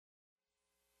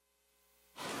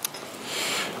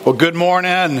Well, good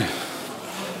morning.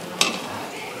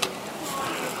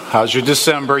 How's your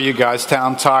December? You guys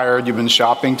sound tired. You've been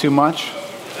shopping too much?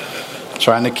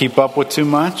 Trying to keep up with too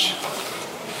much?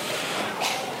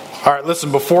 All right,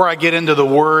 listen, before I get into the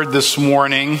word this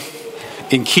morning,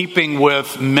 in keeping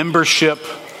with Membership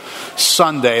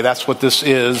Sunday, that's what this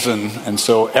is, and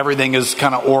so everything is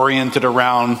kind of oriented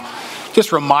around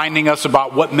just reminding us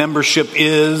about what membership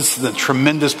is, the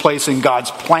tremendous place in God's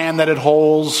plan that it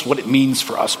holds, what it means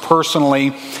for us personally.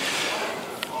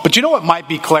 But you know what might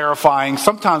be clarifying?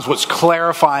 Sometimes what's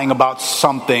clarifying about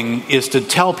something is to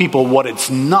tell people what it's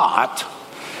not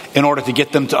in order to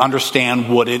get them to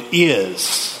understand what it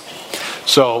is.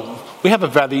 So we have a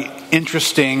very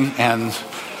interesting and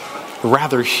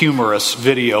rather humorous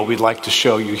video we'd like to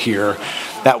show you here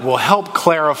that will help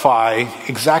clarify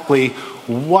exactly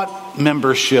what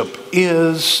membership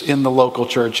is in the local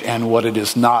church and what it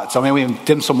is not. So we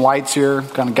dim some lights here,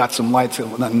 kind of got some lights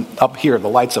up here. The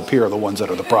lights up here are the ones that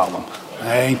are the problem.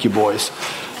 Thank you, boys.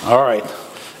 All right,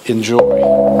 enjoy.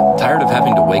 Tired of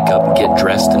having to wake up, get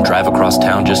dressed, and drive across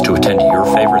town just to attend your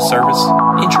favorite service?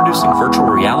 Introducing Virtual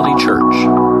Reality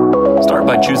Church. Start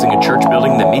by choosing a church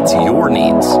building that meets your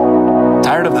needs.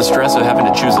 Tired of the stress of having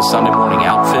to choose a Sunday morning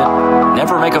outfit?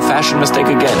 Never make a fashion mistake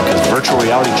again, because Virtual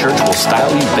Reality Church will style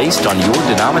you based on your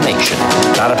denomination.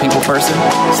 Not a people person?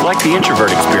 Select the introvert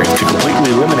experience to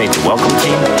completely eliminate the welcome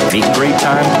team, meet and greet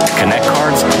time, connect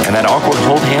cards, and that awkward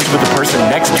hold hands with the person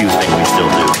next to you thing we still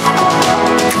do.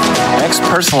 Next,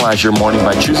 personalize your morning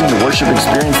by choosing the worship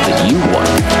experience that you want.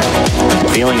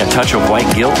 Feeling a touch of white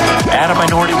guilt? Add a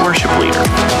minority worship leader.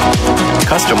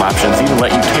 Custom options even let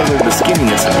you tailor the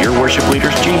skinniness of your worship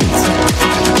leader's jeans.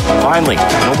 Finally,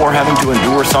 no more having to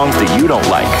endure songs that you don't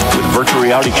like. With Virtual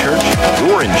Reality Church,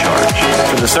 you're in charge.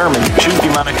 For the sermon, choose the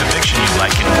amount of conviction you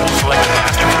like and we'll select a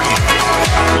pastor for you.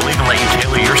 We'll even let you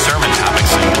tailor your sermon topic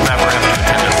so you'll never have to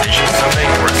attend a Vision Sunday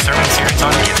or a sermon series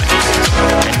on giving.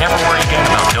 And never worry again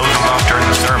about dozing off during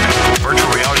the sermon.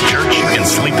 Virtual Reality Church, you can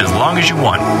sleep as long as you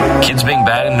want. Kids being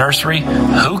bad in nursery?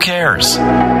 Who cares?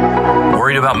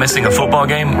 Worried about missing a football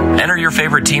game? Enter your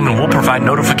favorite team and we'll provide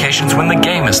notifications when the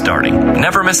game is starting.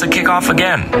 Never miss a kickoff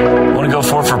again. Want to go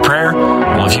forward for prayer?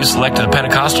 Well, if you selected a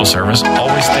Pentecostal service,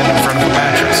 always stand in front of the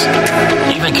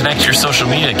mattress. Even connect your social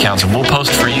media accounts and we'll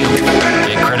post for you.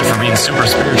 Get credit for being super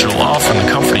spiritual, all from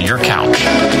the comfort of your couch.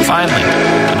 Finally,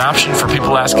 an option for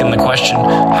people asking the question,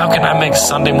 how can I make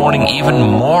Sunday morning even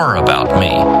more about me?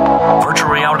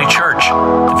 Virtual Reality Church,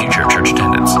 the future of church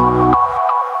attendance.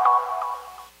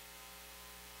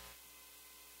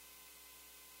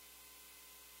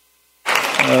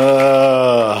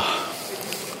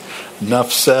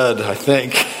 Enough said, I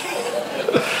think.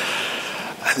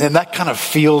 And that kind of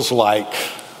feels like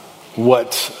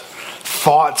what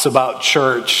thoughts about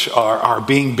church are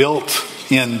being built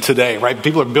in today, right?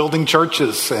 People are building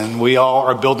churches and we all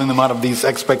are building them out of these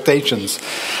expectations.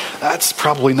 That's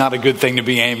probably not a good thing to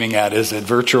be aiming at, is it?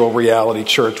 Virtual Reality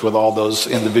Church with all those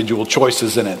individual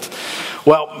choices in it.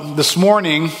 Well, this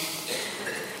morning,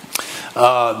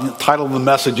 the title of the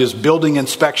message is Building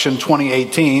Inspection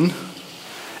 2018.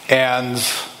 And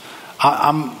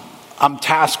I'm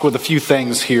tasked with a few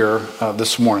things here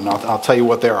this morning. I'll tell you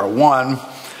what they are. One,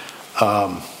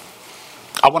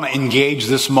 I want to engage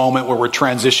this moment where we're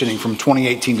transitioning from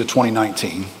 2018 to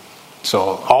 2019. So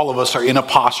all of us are in a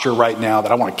posture right now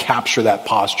that I want to capture that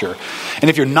posture. And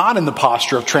if you're not in the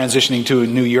posture of transitioning to a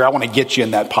new year, I want to get you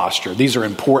in that posture. These are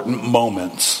important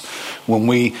moments when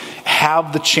we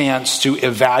have the chance to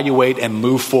evaluate and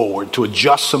move forward, to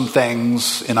adjust some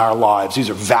things in our lives.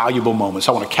 These are valuable moments.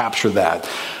 I want to capture that.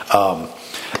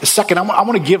 Second, I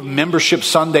want to give Membership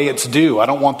Sunday its due. I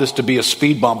don't want this to be a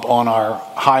speed bump on our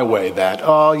highway that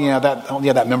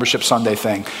Membership Sunday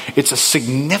thing. It's a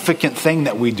significant thing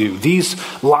that we do. These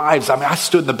lives, I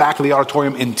stood in the back of the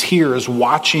auditorium in tears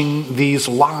watching these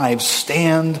lives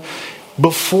stand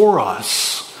before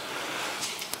us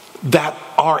that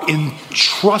are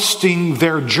entrusting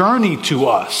their journey to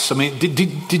us.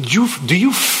 Do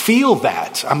you feel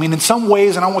that? In some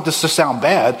ways, and I don't want this to sound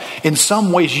bad, in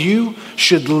some ways you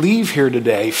should leave here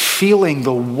today feeling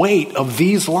the weight of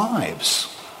these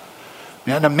lives.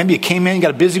 Maybe you came in, you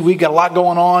got a busy week, got a lot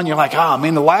going on. You're like,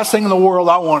 the last thing in the world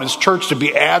I want is church to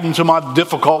be adding to my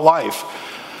difficult life.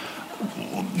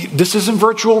 This isn't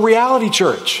Virtual Reality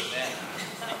Church,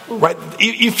 right?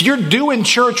 If you're doing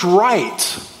church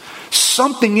right,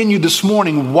 something in you this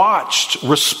morning watched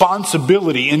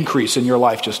responsibility increase in your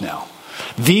life just now.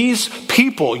 These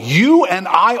people, you and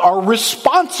I are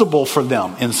responsible for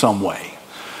them in some way.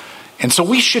 And so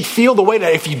we should feel the weight of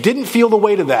that. If you didn't feel the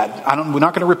weight of that, we're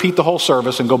not going to repeat the whole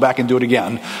service and go back and do it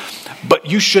again. But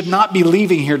you should not be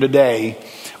leaving here today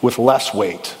with less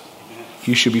weight.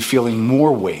 You should be feeling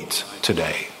more weight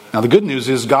today. Now, the good news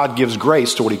is God gives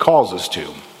grace to what he calls us to.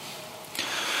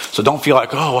 So don't feel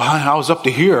like, oh, I was up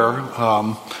to here.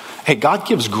 Hey, God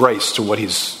gives grace to what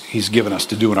he's given us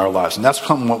to do in our lives. And that's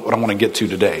what I want to get to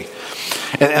today.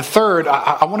 And third,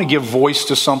 I want to give voice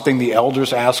to something the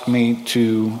elders asked me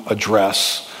to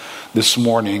address this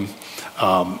morning.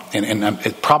 And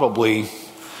it probably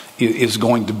is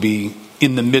going to be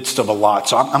in the midst of a lot.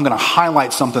 So I'm going to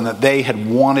highlight something that they had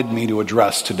wanted me to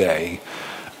address today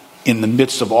in the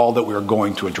midst of all that we're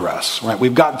going to address. Right?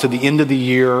 We've gotten to the end of the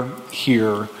year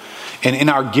here, and in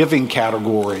our giving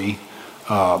category,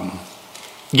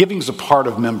 giving is a part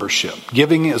of membership.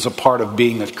 Giving is a part of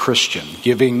being a Christian.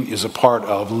 Giving is a part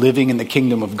of living in the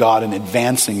kingdom of God and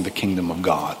advancing the kingdom of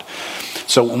God.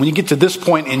 So when you get to this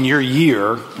point in your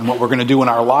year, and what we're going to do in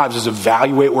our lives is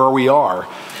evaluate where we are.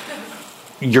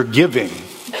 Your giving,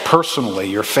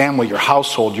 personally, your family, your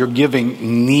household, your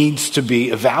giving needs to be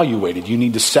evaluated. You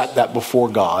need to set that before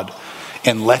God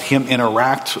and let him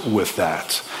interact with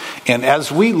that. And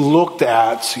as we looked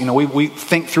at, we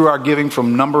think through our giving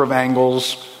from a number of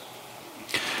angles.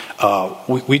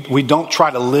 We don't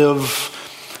try to live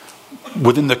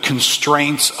within the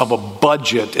constraints of a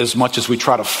budget as much as we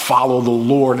try to follow the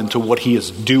Lord into what he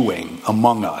is doing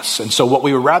among us. And so what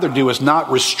we would rather do is not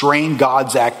restrain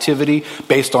God's activity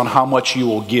based on how much you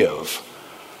will give.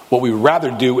 What we would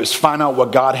rather do is find out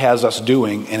what God has us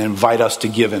doing and invite us to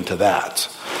give into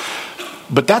that.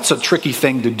 But that's a tricky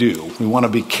thing to do. We want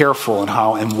to be careful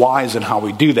and wise in how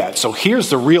we do that. So here's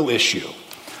the real issue.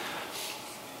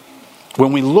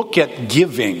 When we look at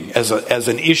giving as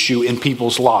an issue in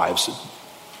people's lives,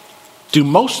 do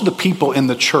most of the people in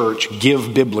the church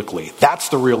give biblically? That's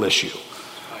the real issue.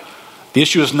 The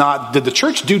issue is not, did the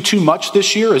church do too much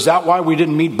this year? Is that why we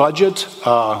didn't meet budget?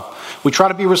 We try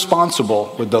to be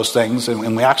responsible with those things,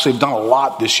 and we actually have done a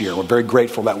lot this year. We're very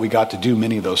grateful that we got to do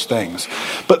many of those things.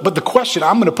 But the question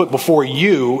I'm going to put before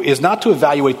you is not to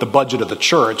evaluate the budget of the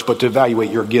church, but to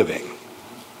evaluate your giving.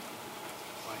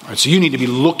 Right, so you need to be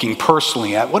looking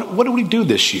personally at what do we do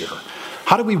this year?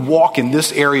 How do we walk in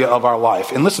this area of our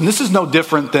life? And listen, this is no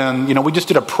different than, we just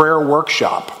did a prayer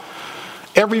workshop.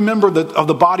 Every member of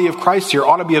the body of Christ here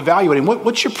ought to be evaluating,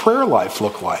 what's your prayer life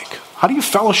look like? How do you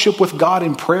fellowship with God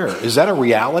in prayer? Is that a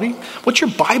reality? What's your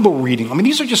Bible reading?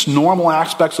 These are just normal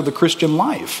aspects of the Christian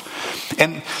life.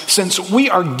 And since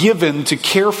we are given to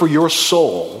care for your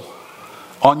soul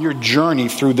on your journey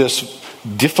through this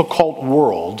difficult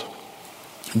world,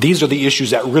 these are the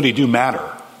issues that really do matter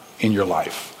in your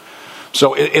life.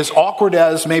 So as awkward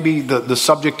as maybe the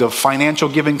subject of financial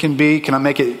giving can be, can I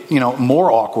make it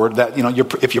more awkward that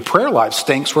if your prayer life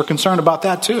stinks, we're concerned about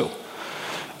that too.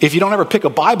 If you don't ever pick a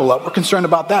Bible up, we're concerned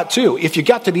about that too. If you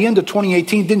got to the end of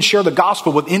 2018, didn't share the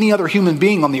gospel with any other human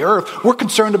being on the earth, we're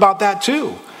concerned about that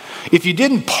too. If you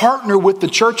didn't partner with the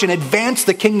church and advance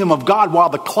the kingdom of God while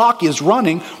the clock is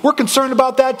running, we're concerned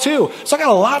about that too. So I got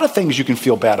a lot of things you can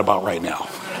feel bad about right now.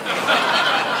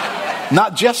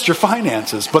 Not just your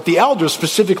finances, but the elders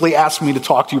specifically asked me to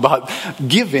talk to you about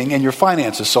giving and your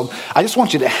finances. So I just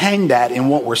want you to hang that in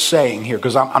what we're saying here,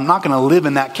 because I'm not going to live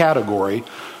in that category,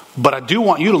 but I do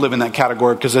want you to live in that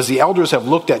category, because as the elders have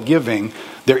looked at giving,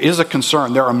 there is a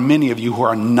concern. There are many of you who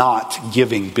are not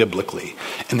giving biblically,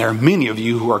 and there are many of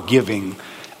you who are giving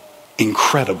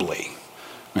incredibly.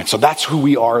 Right? So that's who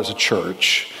we are as a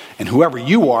church. And whoever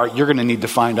you are, you're going to need to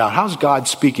find out, how's God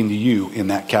speaking to you in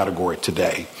that category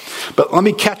today? But let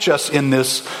me catch us in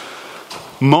this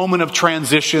moment of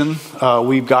transition.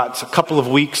 We've got a couple of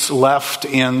weeks left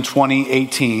in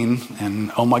 2018.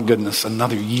 And oh my goodness,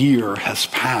 another year has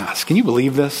passed. Can you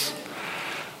believe this?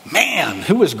 Man,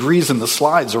 who is greasing the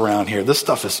slides around here? This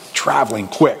stuff is traveling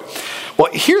quick. Well,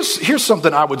 here's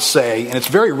something I would say, and it's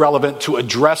very relevant to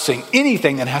addressing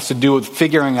anything that has to do with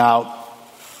figuring out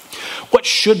what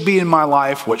should be in my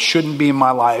life, what shouldn't be in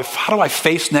my life. How do I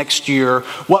face next year?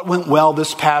 What went well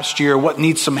this past year? What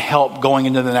needs some help going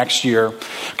into the next year?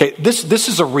 Okay, this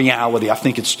is a reality. I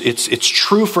think it's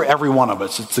true for every one of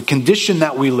us. It's the condition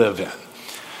that we live in.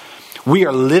 We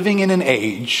are living in an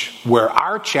age where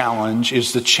our challenge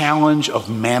is the challenge of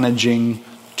managing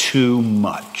too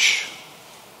much.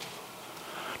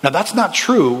 Now, that's not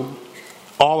true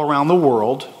all around the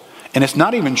world, and it's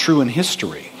not even true in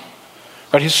history.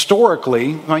 But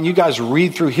historically, when you guys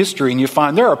read through history and you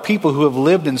find there are people who have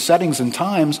lived in settings and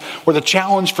times where the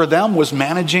challenge for them was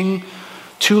managing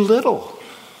too little.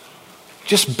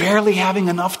 Just barely having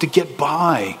enough to get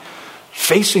by.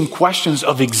 Facing questions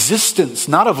of existence,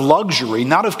 not of luxury,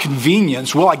 not of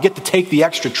convenience. Will I get to take the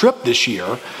extra trip this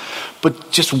year?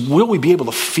 but just will we be able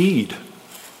to feed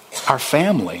our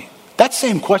family? That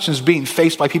same question is being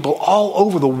faced by people all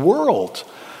over the world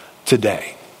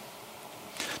today.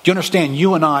 Do you understand?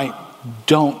 You and I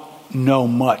don't know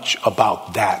much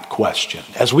about that question.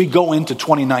 As we go into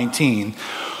 2019,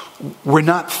 we're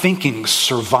not thinking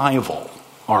survival,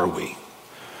 are we?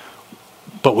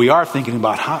 But we are thinking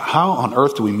about how on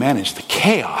earth do we manage the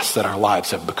chaos that our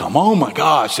lives have become. Oh my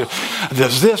gosh,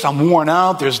 there's this, I'm worn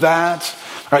out, there's that.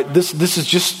 All right, this is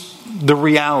just the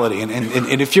reality.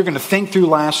 And if you're going to think through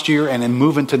last year and then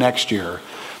move into next year,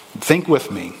 think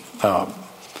with me.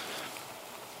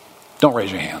 Don't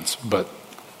raise your hands, but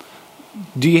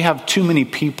do you have too many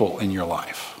people in your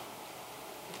life?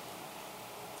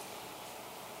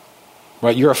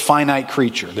 Right, you're a finite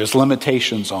creature. There's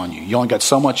limitations on you. You only got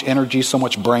so much energy, so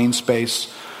much brain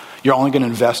space. You're only going to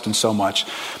invest in so much.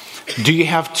 Do you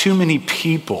have too many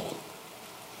people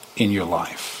in your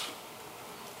life?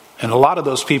 And a lot of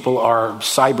those people are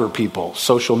cyber people,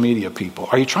 social media people.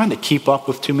 Are you trying to keep up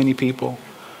with too many people?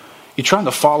 You're trying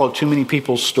to follow too many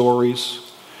people's stories?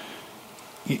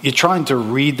 You're trying to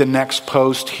read the next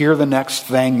post, hear the next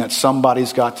thing that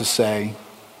somebody's got to say?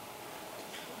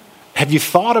 Have you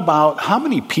thought about how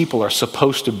many people are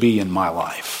supposed to be in my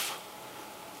life?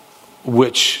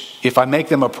 Which, if I make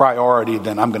them a priority,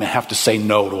 then I'm going to have to say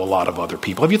no to a lot of other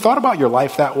people. Have you thought about your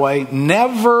life that way?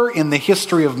 Never in the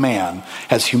history of man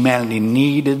has humanity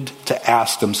needed to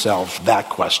ask themselves that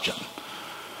question.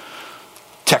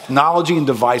 Technology and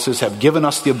devices have given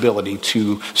us the ability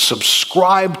to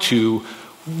subscribe to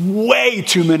way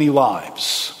too many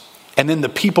lives. And then the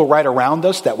people right around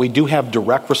us that we do have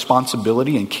direct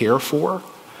responsibility and care for,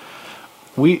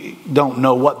 we don't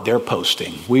know what they're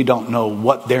posting. We don't know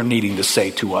what they're needing to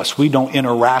say to us. We don't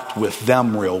interact with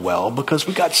them real well because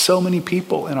we got so many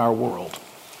people in our world.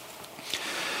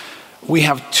 We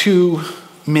have too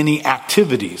many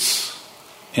activities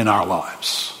in our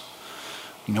lives.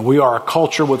 You know, we are a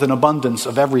culture with an abundance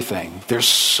of everything. There's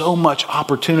so much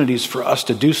opportunities for us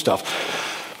to do stuff.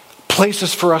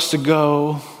 Places for us to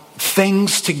go,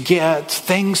 things to get,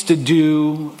 things to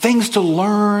do, things to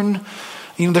learn.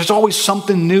 You know, there's always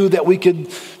something new that we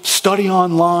could study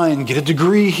online, get a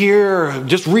degree here,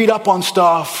 just read up on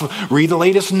stuff, read the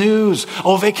latest news.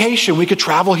 Oh, vacation, we could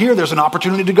travel here. There's an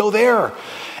opportunity to go there.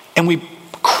 And we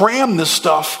cram this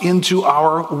stuff into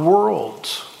our world.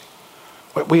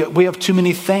 We have too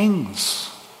many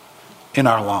things in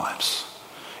our lives.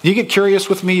 You get curious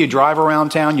with me, you drive around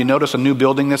town, you notice a new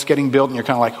building that's getting built, and you're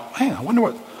kind of like, man, I wonder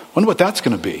what that's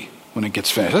going to be when it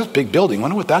gets finished. That's a big building. I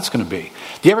wonder what that's going to be.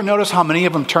 Do you ever notice how many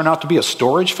of them turn out to be a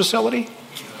storage facility?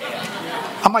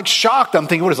 I'm like shocked. I'm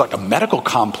thinking, what is it, like a medical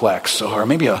complex or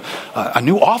maybe a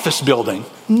new office building?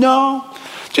 No,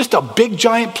 just a big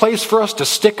giant place for us to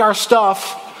stick our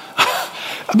stuff.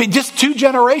 I mean, just 3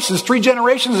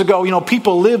 generations ago, you know,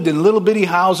 people lived in little bitty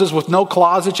houses with no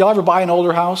closets. Y'all ever buy an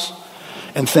older house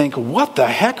and think, what the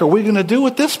heck are we going to do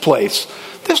with this place?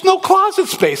 There's no closet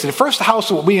space. In the first house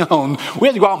that we owned, we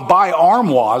had to go out and buy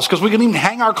armoires because we couldn't even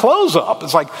hang our clothes up.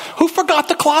 It's like, who forgot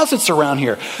the closets around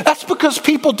here? That's because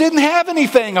people didn't have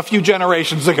anything a few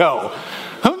generations ago.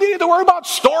 Who needed to worry about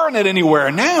storing it anywhere?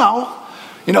 Now,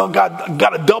 you know,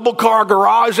 got a double car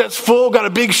garage that's full, got a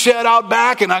big shed out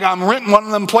back, and I'm renting one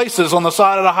of them places on the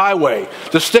side of the highway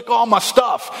to stick all my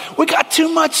stuff. We got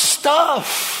too much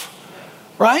stuff,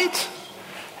 right?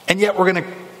 And yet we're going to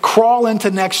crawl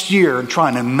into next year and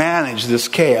trying to manage this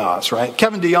chaos, right?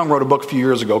 Kevin DeYoung wrote a book a few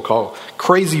years ago called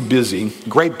Crazy Busy.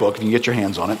 Great book if you can get your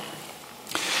hands on it.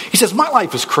 He says, my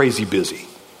life is crazy busy.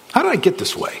 How did I get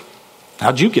this way?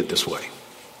 How'd you get this way?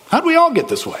 How'd we all get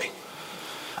this way?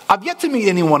 I've yet to meet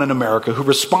anyone in America who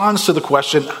responds to the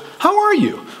question, how are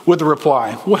you? With the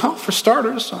reply, well, for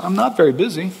starters, I'm not very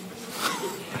busy.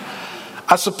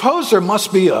 I suppose there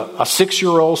must be a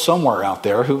 6-year-old somewhere out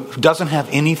there who doesn't have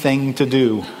anything to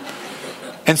do.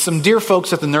 And some dear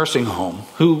folks at the nursing home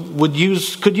who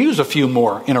could use a few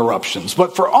more interruptions.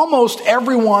 But for almost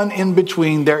everyone in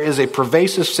between, there is a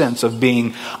pervasive sense of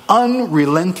being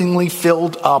unrelentingly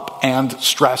filled up and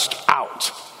stressed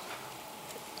out.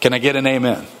 Can I get an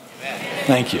amen?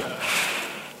 Thank you.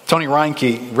 Tony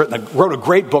Reinke wrote a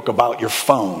great book about your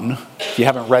phone. If you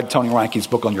haven't read Tony Reinke's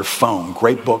book on your phone,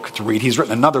 great book to read. He's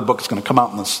written another book that's going to come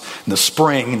out in the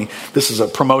spring. And this is a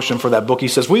promotion for that book. He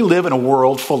says, we live in a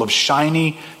world full of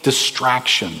shiny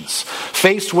distractions,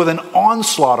 faced with an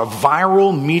onslaught of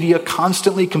viral media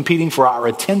constantly competing for our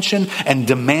attention and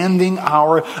demanding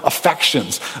our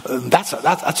affections.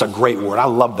 That's a great word. I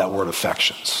love that word,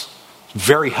 affections.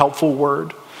 Very helpful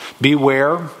word.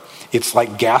 Beware. It's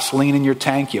like gasoline in your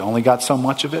tank. You only got so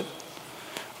much of it.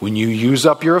 When you use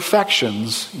up your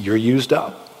affections, you're used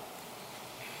up.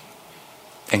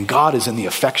 And God is in the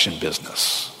affection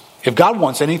business. If God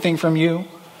wants anything from you,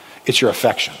 it's your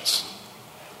affections.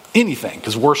 Anything,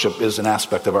 because worship is an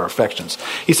aspect of our affections.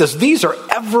 He says these are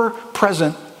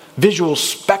ever-present visual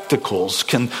spectacles.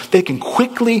 They can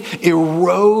quickly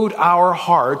erode our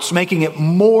hearts, making it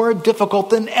more difficult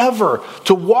than ever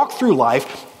to walk through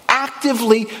life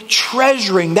actively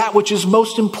treasuring that which is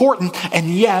most important and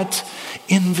yet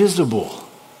invisible.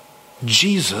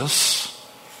 Jesus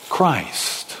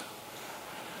Christ.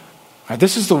 Right,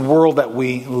 this is the world that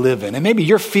we live in. And maybe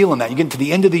you're feeling that. You get to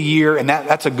the end of the year and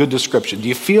that's a good description. Do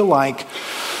you feel like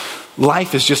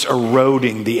life is just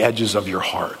eroding the edges of your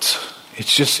heart?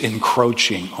 It's just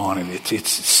encroaching on it. It's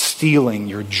stealing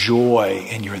your joy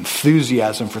and your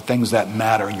enthusiasm for things that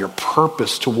matter and your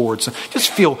purpose towards them.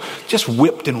 Just feel just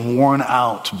whipped and worn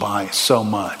out by so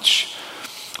much.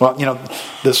 Well,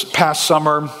 this past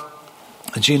summer,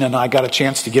 Gina and I got a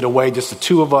chance to get away, just the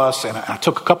two of us, and I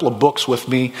took a couple of books with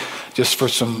me just for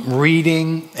some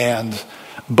reading, and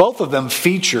both of them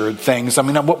featured things. I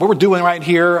mean, what we're doing right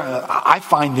here, I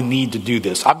find the need to do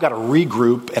this. I've got to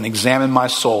regroup and examine my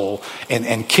soul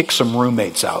and kick some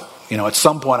roommates out. At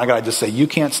some point I got to just say, you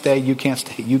can't stay, you can't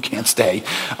stay, you can't stay.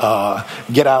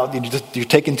 Get out. You're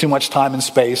taking too much time and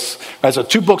space. Right, so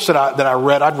two books that I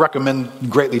read, I'd recommend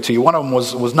greatly to you. One of them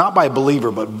was not by a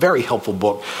believer, but a very helpful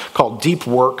book called Deep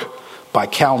Work by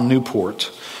Cal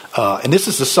Newport. And this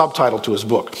is the subtitle to his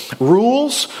book.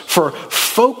 Rules for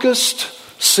Focused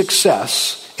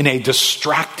Success in a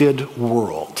Distracted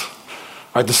World.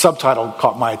 Right, the subtitle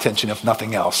caught my attention, if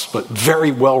nothing else, but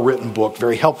very well-written book,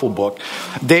 very helpful book.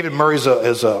 David Murray is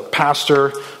a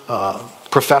pastor,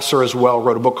 professor as well,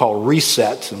 wrote a book called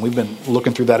Reset, and we've been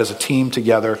looking through that as a team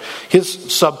together.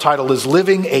 His subtitle is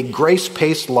Living a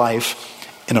Grace-Paced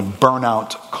Life in a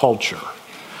Burnout Culture.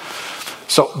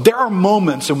 So there are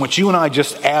moments in which you and I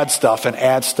just add stuff and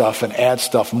add stuff and add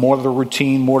stuff, more to the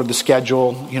routine, more to the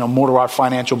schedule, more to our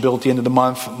financial bill at the end of the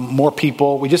month, more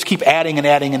people. We just keep adding and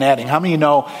adding and adding. How many of you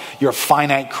know you're a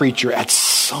finite creature? At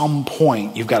some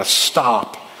point, you've got to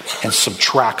stop and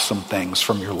subtract some things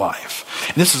from your life.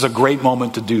 And this is a great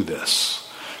moment to do this.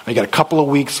 You got a couple of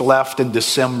weeks left in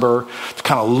December to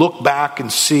kind of look back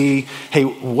and see, hey,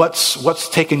 what's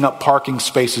taking up parking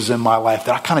spaces in my life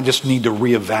that I kind of just need to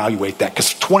reevaluate that,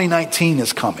 because 2019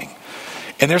 is coming.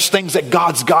 And there's things that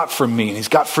God's got for me and He's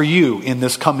got for you in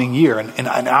this coming year. And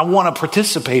I want to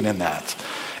participate in that.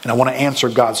 And I want to answer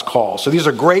God's call. So these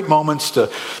are great moments to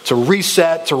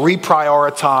reset, to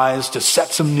reprioritize, to set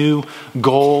some new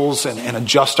goals and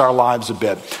adjust our lives a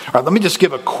bit. All right, let me just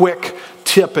give a quick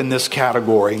tip in this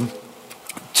category.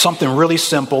 Something really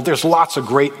simple. There's lots of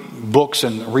great books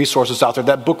and resources out there.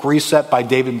 That book, Reset by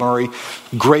David Murray,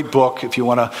 great book if you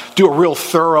want to do a real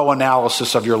thorough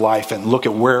analysis of your life and look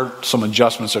at where some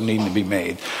adjustments are needing to be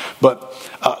made. But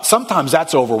sometimes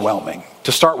that's overwhelming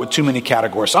to start with too many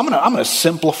categories. So I'm going to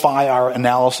simplify our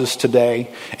analysis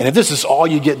today. And if this is all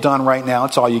you get done right now,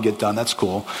 it's all you get done. That's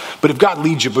cool. But if God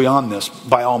leads you beyond this,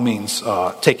 by all means,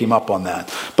 take Him up on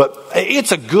that. But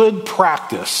it's a good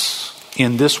practice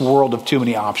in this world of too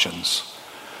many options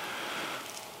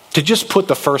to just put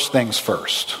the first things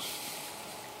first,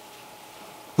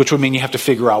 which would mean you have to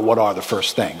figure out what are the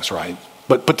first things, right?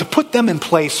 But to put them in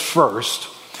place first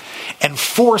and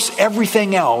force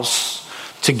everything else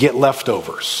to get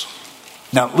leftovers.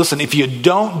 Now, listen, if you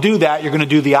don't do that, you're going to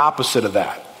do the opposite of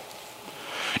that.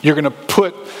 You're going to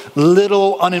put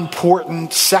little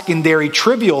unimportant, secondary,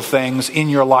 trivial things in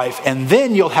your life, and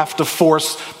then you'll have to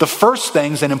force the first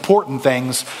things and important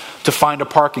things to find a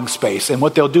parking space. And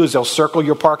what they'll do is they'll circle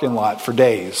your parking lot for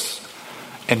days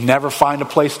and never find a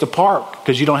place to park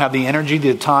because you don't have the energy,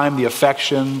 the time, the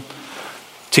affection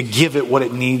to give it what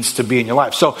it needs to be in your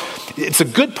life. So it's a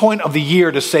good point of the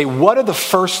year to say, what are the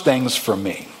first things for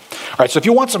me? All right, so if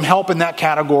you want some help in that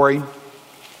category,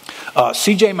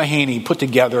 C.J. Mahaney put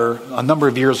together a number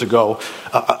of years ago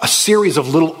a series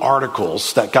of little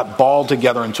articles that got balled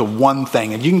together into one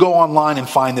thing. And you can go online and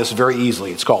find this very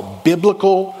easily. It's called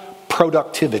Biblical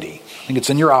Productivity. I think it's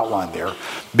in your outline there.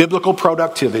 Biblical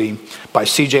Productivity by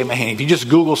C.J. Mahaney. If you just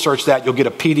Google search that, you'll get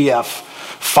a PDF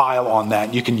file on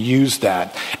that. You can use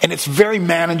that. And it's very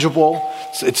manageable.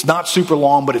 It's not super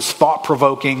long, but it's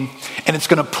thought-provoking. And it's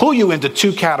going to pull you into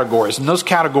two categories. And those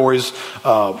categories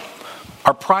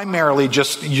are primarily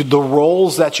just the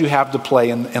roles that you have to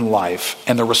play in life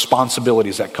and the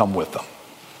responsibilities that come with them.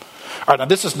 All right, now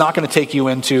this is not going to take you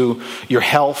into your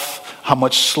health, how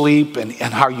much sleep, and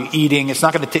how you're eating. It's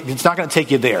not going to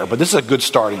take you there, but this is a good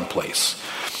starting place.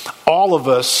 All of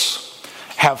us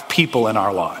have people in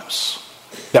our lives.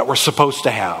 that we're supposed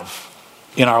to have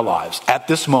in our lives at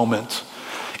this moment.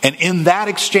 And in that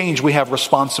exchange, we have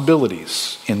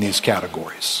responsibilities in these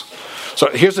categories. So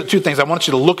here's the two things. I want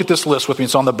you to look at this list with me.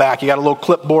 It's on the back. You got a little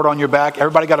clipboard on your back.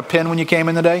 Everybody got a pen when you came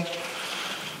in today?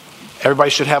 Everybody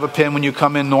should have a pen when you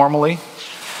come in normally.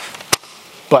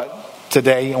 But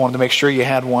today, I wanted to make sure you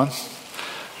had one.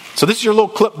 So this is your little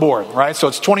clipboard, right? So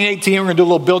it's 2018. We're going to do a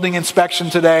little building inspection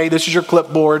today. This is your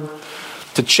clipboard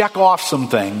to check off some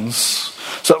things.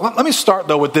 So let me start,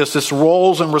 though, with this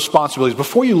roles and responsibilities.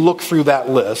 Before you look through that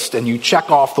list and you check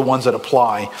off the ones that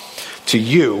apply to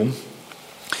you,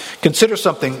 consider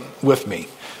something with me.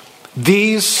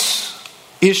 These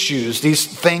issues, these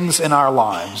things in our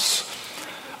lives,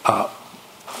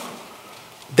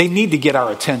 they need to get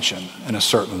our attention in a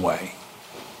certain way.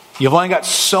 You've only got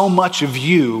so much of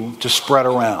you to spread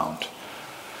around.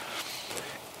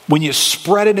 When you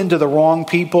spread it into the wrong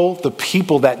people, the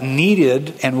people that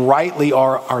needed and rightly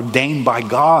are ordained by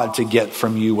God to get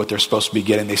from you what they're supposed to be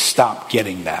getting, they stop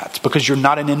getting that because you're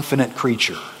not an infinite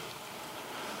creature.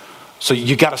 So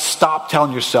you got to stop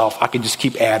telling yourself, I can just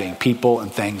keep adding people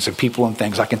and things and people and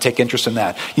things. I can take interest in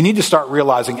that. You need to start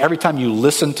realizing every time you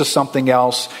listen to something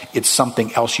else, it's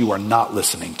something else you are not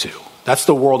listening to. That's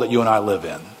the world that you and I live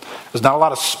in. There's not a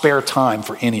lot of spare time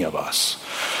for any of us.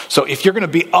 So if you're going to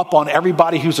be up on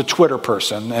everybody who's a Twitter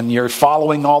person and you're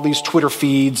following all these Twitter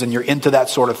feeds and you're into that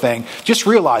sort of thing, just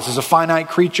realize as a finite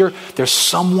creature, there's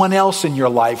someone else in your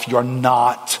life you're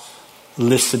not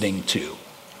listening to.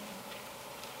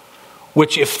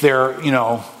 Which if they're,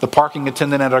 the parking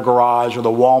attendant at a garage or the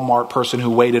Walmart person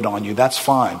who waited on you, that's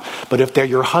fine. But if they're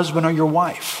your husband or your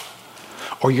wife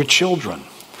or your children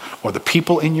or the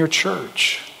people in your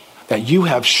church, that you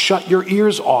have shut your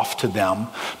ears off to them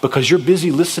because you're busy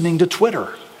listening to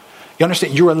Twitter. You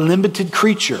understand? You're a limited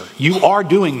creature. You are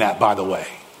doing that, by the way.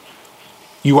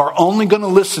 You are only going to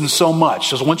listen so much.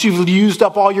 So once you've used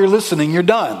up all your listening, you're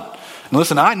done. And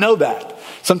listen, I know that.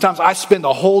 Sometimes I spend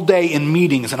a whole day in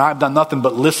meetings and I've done nothing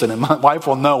but listen. And my wife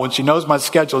will know when she knows my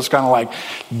schedule, it's kind of like,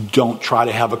 don't try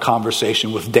to have a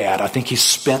conversation with Dad. I think he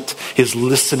spent his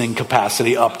listening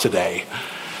capacity up today.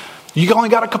 You only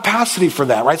got a capacity for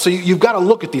that, right? So you've got to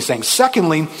look at these things.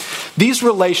 Secondly, these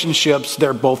relationships,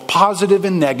 they're both positive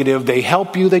and negative. They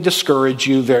help you, they discourage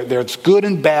you. There's good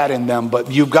and bad in them.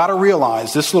 But you've got to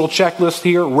realize this little checklist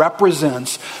here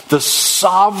represents the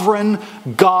sovereign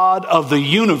God of the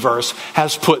universe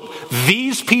has put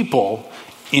these people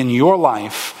in your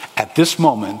life at this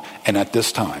moment and at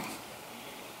this time.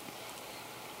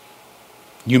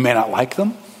 You may not like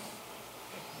them,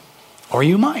 or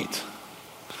you might.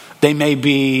 They may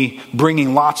be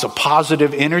bringing lots of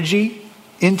positive energy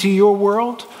into your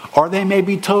world, or they may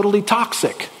be totally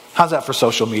toxic. How's that for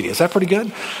social media? Is that pretty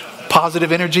good?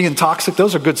 Positive energy and toxic,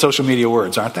 those are good social media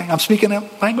words, aren't they? I'm speaking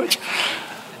that language.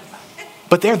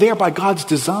 But they're there by God's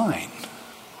design.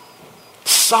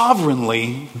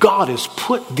 Sovereignly, God has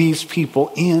put these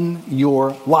people in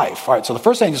your life. All right, so the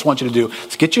first thing I just want you to do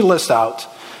is get your list out,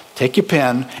 take your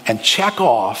pen, and check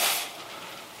off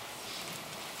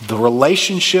the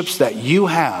relationships that you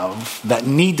have that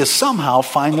need to somehow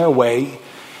find their way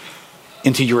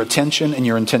into your attention and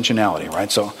your intentionality,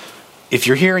 right? So if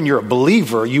you're here and you're a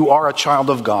believer, you are a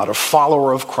child of God, a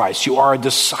follower of Christ. You are a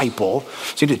disciple.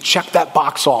 So you need to check that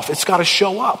box off. It's got to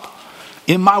show up.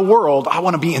 In my world, I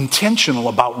want to be intentional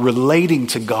about relating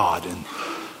to God and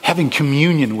having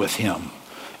communion with Him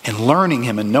and learning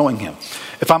Him and knowing Him.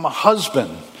 If I'm a husband,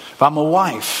 if I'm a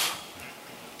wife,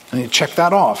 I need to check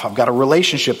that off. I've got a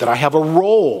relationship that I have a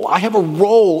role. I have a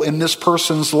role in this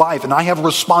person's life, and I have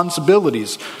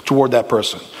responsibilities toward that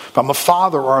person. If I'm a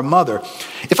father or a mother.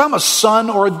 If I'm a son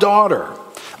or a daughter.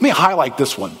 Let me highlight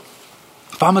this one.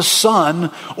 If I'm a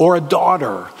son or a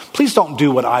daughter, please don't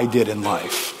do what I did in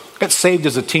life. I got saved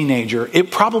as a teenager.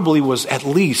 It probably was at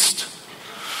least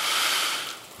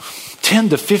 10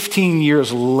 to 15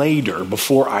 years later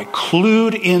before I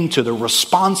clued into the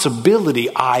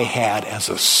responsibility I had as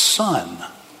a son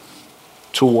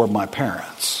toward my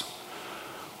parents.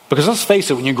 Because let's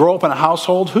face it, when you grow up in a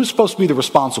household, who's supposed to be the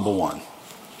responsible one?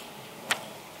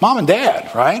 Mom and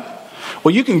dad, right?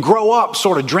 Well, you can grow up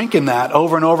sort of drinking that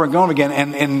over and over and over again,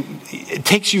 and it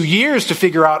takes you years to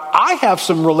figure out, I have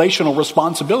some relational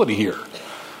responsibility here.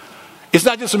 It's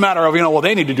not just a matter of, well,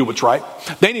 they need to do what's right.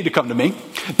 They need to come to me.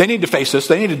 They need to face this.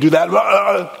 They need to do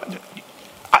that.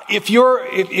 If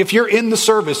you're in the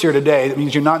service here today, that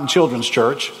means you're not in children's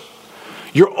church.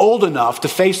 You're old enough to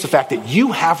face the fact that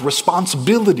you have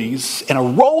responsibilities and a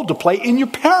role to play in your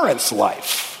parents'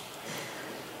 life.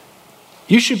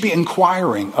 You should be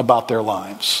inquiring about their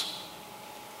lives.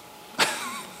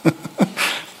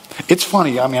 It's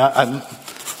funny.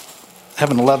 I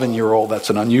have an 11-year-old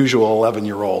that's an unusual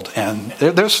 11-year-old. And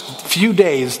there's few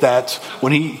days that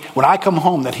when I come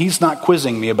home that he's not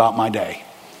quizzing me about my day.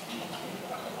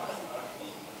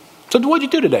 So what'd you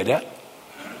do today, Dad?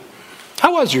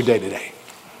 How was your day today?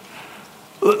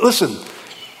 Listen,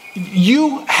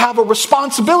 you have a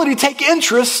responsibility to take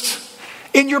interest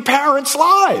in your parents'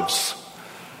 lives.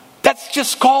 That's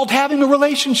just called having a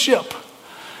relationship.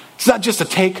 It's not just a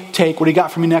take. What do you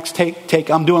got for me next? Take.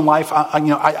 I'm doing life.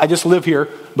 I just live here,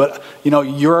 but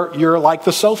you're like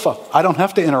the sofa. I don't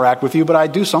have to interact with you, but I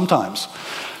do sometimes.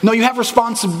 No, you have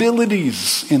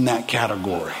responsibilities in that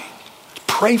category.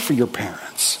 Pray for your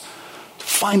parents.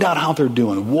 Find out how they're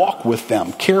doing. Walk with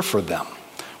them. Care for them.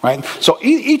 Right? So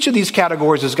each of these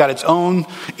categories has got its own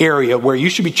area where you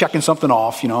should be checking something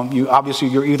off.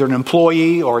 You're either an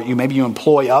employee or maybe you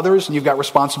employ others and you've got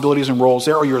responsibilities and roles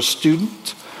there, or you're a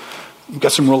student. You've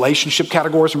got some relationship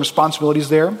categories and responsibilities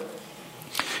there.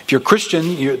 If you're a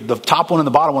Christian, the top one and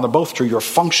the bottom one are both true. You're a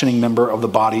functioning member of the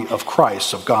body of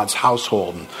Christ, of God's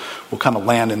household. And we'll kind of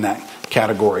land in that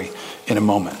category in a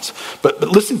moment. But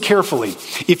listen carefully.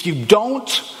 If you don't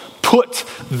put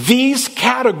these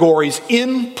categories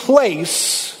in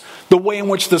place the way in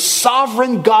which the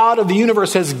sovereign God of the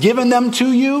universe has given them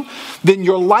to you, then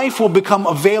your life will become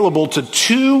available to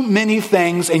too many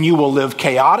things and you will live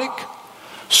chaotic,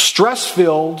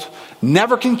 stress-filled,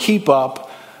 never can keep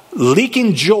up,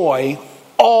 leaking joy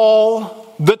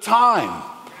all the time.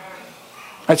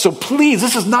 And so please,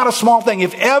 this is not a small thing.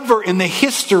 If ever in the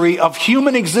history of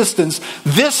human existence,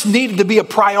 this needed to be a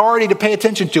priority to pay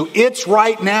attention to, it's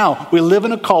right now. We live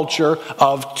in a culture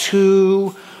of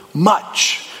too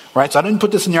much. Right? So I didn't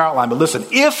put this in your outline, but listen,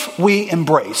 if we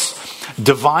embrace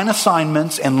divine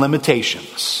assignments and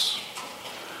limitations,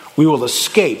 we will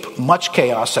escape much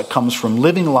chaos that comes from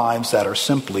living lives that are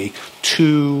simply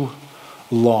too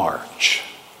large.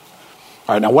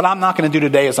 All right, now what I'm not going to do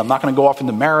today is I'm not going to go off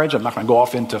into marriage. I'm not going to go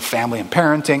off into family and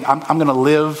parenting. I'm going to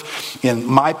live in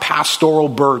my pastoral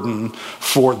burden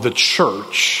for the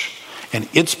church and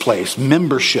its place,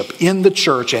 membership in the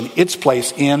church and its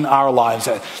place in our lives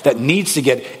that needs to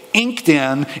get inked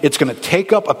in. It's going to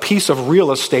take up a piece of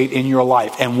real estate in your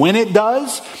life. And when it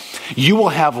does, you will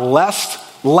have less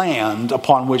land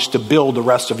upon which to build the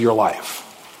rest of your life.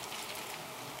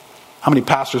 How many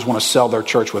pastors want to sell their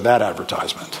church with that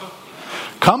advertisement?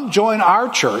 Come join our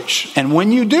church, and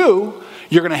when you do,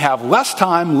 you're going to have less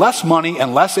time, less money,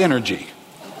 and less energy.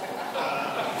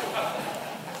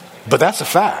 But that's a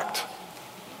fact.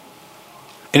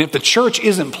 And if the church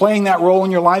isn't playing that role in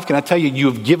your life, can I tell you,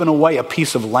 you've given away a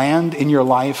piece of land in your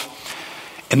life.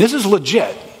 And this is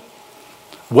legit.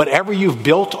 Whatever you've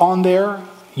built on there,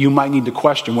 you might need to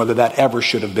question whether that ever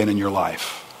should have been in your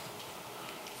life.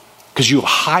 Because you've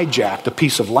hijacked a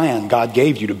piece of land God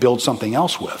gave you to build something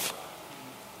else with.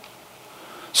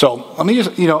 So let me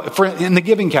just, in the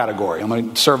giving category, I'm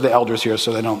going to serve the elders here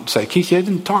so they don't say, Keith, you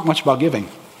didn't talk much about giving.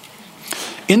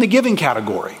 In the giving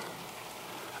category,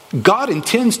 God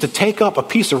intends to take up a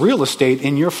piece of real estate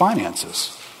in your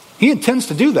finances. He intends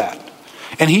to do that.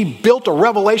 And he built a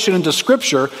revelation into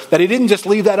Scripture that he didn't just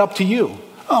leave that up to you.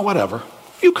 Oh, whatever.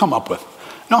 You come up with.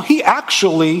 No, he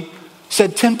actually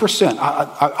said 10%.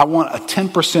 I want a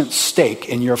 10% stake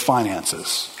in your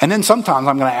finances. And then sometimes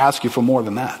I'm going to ask you for more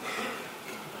than that.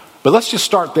 But let's just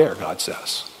start there, God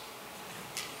says.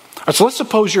 All right, so let's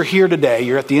suppose you're here today,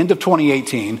 you're at the end of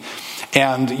 2018,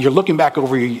 and you're looking back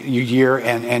over your year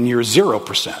and you're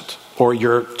 0%, or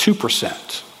you're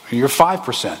 2%, or you're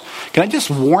 5%. Can I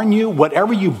just warn you,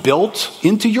 whatever you built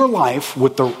into your life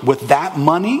with that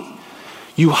money,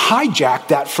 you hijacked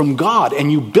that from God,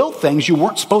 and you built things you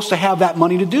weren't supposed to have that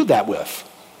money to do that with.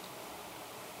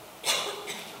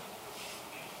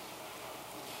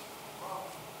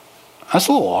 That's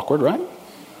a little awkward, right?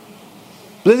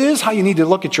 But it is how you need to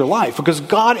look at your life, because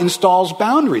God installs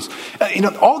boundaries.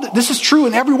 This is true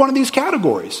in every one of these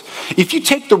categories. If you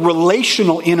take the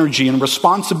relational energy and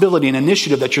responsibility and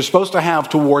initiative that you're supposed to have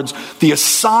towards the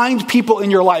assigned people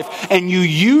in your life, and you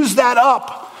use that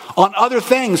up on other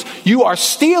things, you are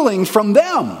stealing from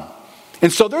them.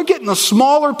 And so they're getting a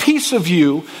smaller piece of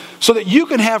you so that you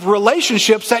can have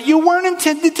relationships that you weren't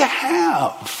intended to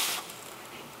have.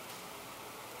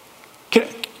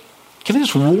 Can I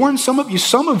just warn some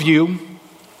of you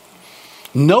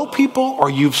know people,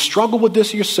 or you've struggled with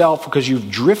this yourself because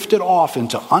you've drifted off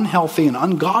into unhealthy and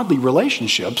ungodly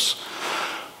relationships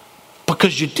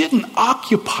because you didn't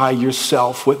occupy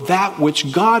yourself with that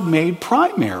which God made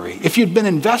primary. If you'd been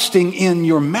investing in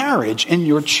your marriage, in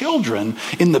your children,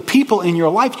 in the people in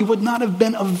your life, you would not have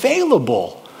been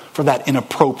available for that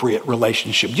inappropriate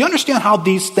relationship. Do you understand how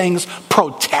these things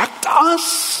protect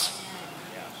us?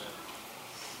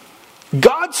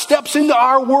 God steps into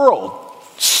our world.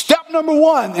 Step number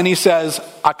one, and he says,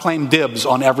 I claim dibs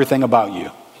on everything about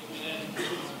you.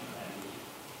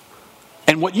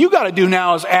 And what you got to do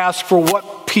now is ask for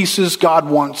what pieces God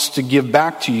wants to give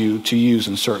back to you to use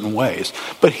in certain ways.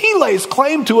 But he lays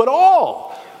claim to it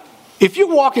all. If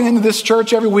you're walking into this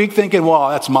church every week thinking, well,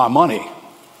 that's my money.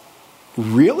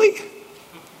 Really?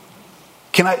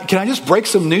 Can I just break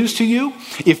some news to you?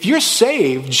 If you're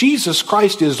saved, Jesus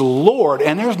Christ is Lord,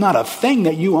 and there's not a thing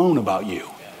that you own about you.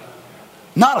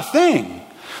 Not a thing.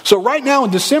 So right now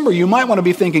in December, you might want to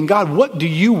be thinking, God, what do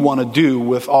you want to do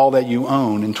with all that you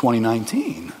own in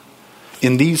 2019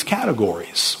 in these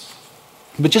categories?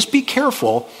 But just be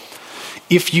careful.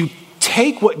 If you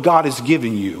take what God has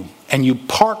given you and you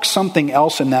park something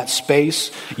else in that space,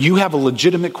 you have a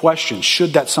legitimate question.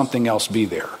 Should that something else be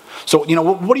there? So,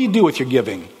 what do you do with your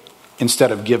giving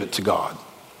instead of give it to God?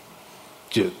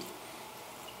 Do you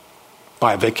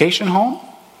buy a vacation home?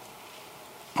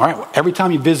 All right, every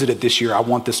time you visit it this year, I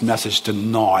want this message to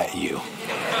gnaw at you.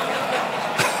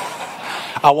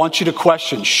 I want you to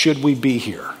question, should we be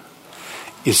here?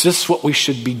 Is this what we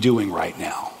should be doing right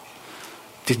now?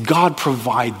 Did God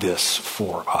provide this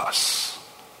for us?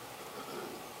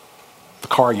 The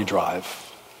car you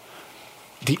drive,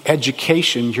 the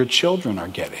education your children are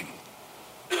getting.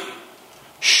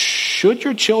 Should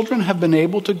your children have been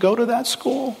able to go to that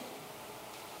school?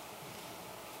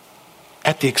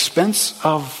 At the expense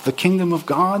of the kingdom of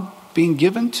God being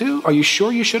given to? Are you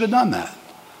sure you should have done that?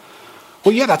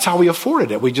 Well, yeah, that's how we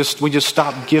afforded it. We just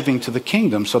stopped giving to the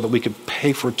kingdom so that we could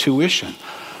pay for tuition.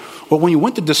 Well, when you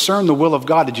went to discern the will of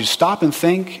God, did you stop and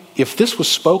think, if this was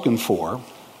spoken for,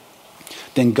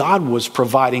 then God was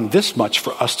providing this much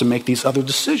for us to make these other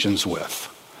decisions with?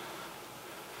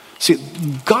 See,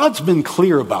 God's been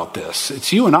clear about this.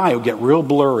 It's you and I who get real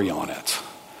blurry on it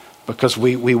because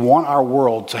we want our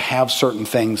world to have certain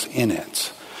things in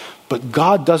it. But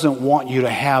God doesn't want you to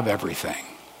have everything.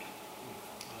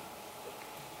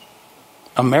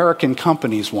 American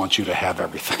companies want you to have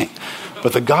everything.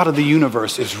 But the God of the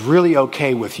universe is really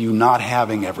okay with you not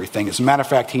having everything. As a matter of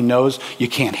fact, he knows you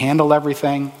can't handle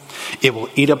everything. It will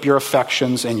eat up your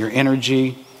affections and your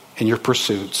energy and your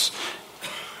pursuits,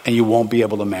 and you won't be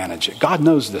able to manage it. God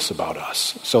knows this about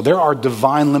us. So there are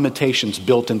divine limitations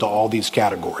built into all these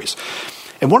categories.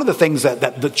 And one of the things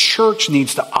that the church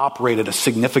needs to operate at a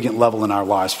significant level in our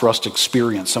lives for us to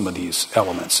experience some of these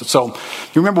elements. So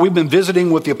you remember we've been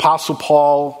visiting with the Apostle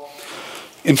Paul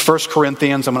in 1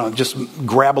 Corinthians. I'm going to just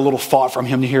grab a little thought from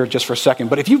him here just for a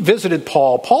second. But if you visited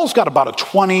Paul, Paul's got about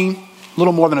a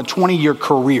little more than a 20-year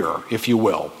career, if you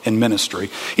will, in ministry.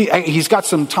 He's got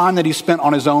some time that he spent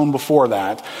on his own before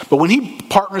that. But when he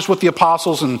partners with the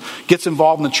apostles and gets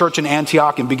involved in the church in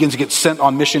Antioch and begins to get sent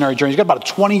on missionary journeys, he's got about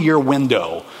a 20-year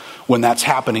window when that's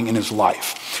happening in his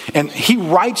life. And he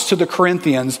writes to the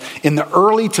Corinthians in the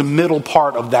early to middle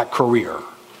part of that career.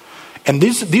 And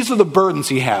these are the burdens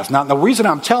he has. Now, the reason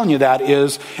I'm telling you that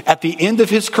is at the end of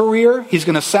his career, he's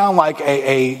going to sound like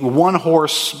a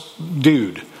one-horse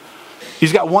dude.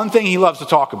 He's got one thing he loves to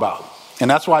talk about. And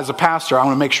that's why as a pastor, I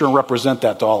want to make sure and represent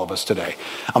that to all of us today.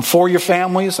 I'm for your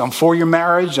families. I'm for your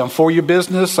marriage. I'm for your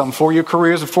business. I'm for your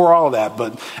careers and for all of that.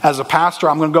 But as a pastor,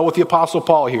 I'm going to go with the Apostle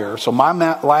Paul here. So my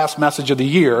last message of the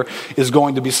year is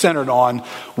going to be centered on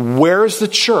where's the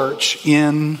church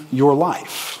in your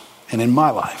life and in my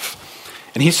life.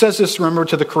 And he says this, remember,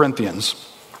 to the Corinthians.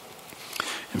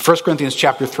 In 1 Corinthians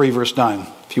chapter 3, verse 9. A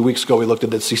few weeks ago we looked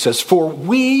at this. He says, for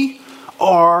we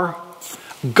are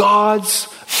God's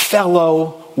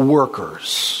fellow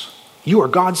workers. You are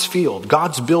God's field,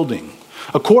 God's building.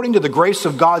 According to the grace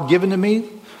of God given to me,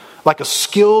 like a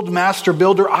skilled master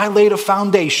builder, I laid a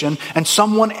foundation and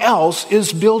someone else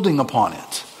is building upon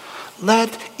it.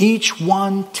 Let each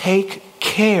one take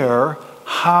care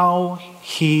how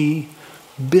he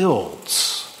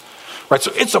builds. Right,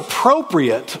 so it's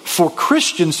appropriate for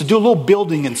Christians to do a little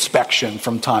building inspection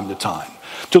from time to time.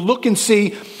 To look and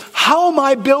see, how am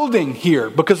I building here?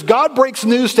 Because God breaks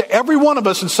news to every one of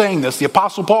us in saying this. The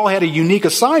Apostle Paul had a unique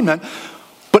assignment,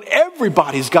 but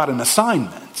everybody's got an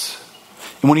assignment.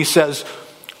 And when he says,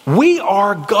 we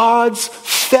are God's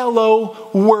fellow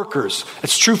workers.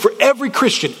 It's true for every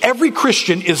Christian. Every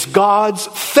Christian is God's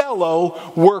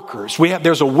fellow workers.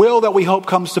 There's a will that we hope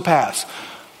comes to pass.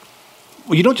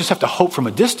 Well, you don't just have to hope from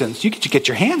a distance. You get to get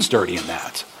your hands dirty in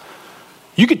that.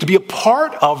 You get to be a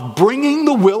part of bringing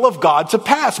the will of God to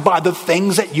pass by the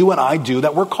things that you and I do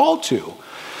that we're called to.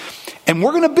 And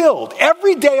we're going to build.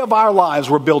 Every day of our lives,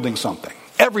 we're building something.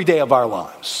 Every day of our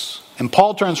lives. And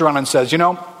Paul turns around and says,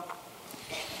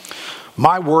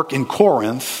 my work in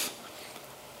Corinth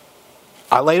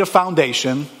I laid a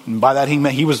foundation, and by that he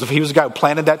meant he was the guy who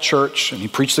planted that church, and he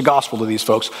preached the gospel to these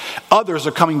folks. Others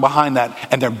are coming behind that,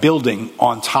 and they're building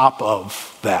on top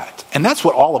of that. And that's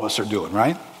what all of us are doing,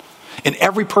 right? In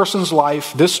every person's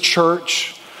life, this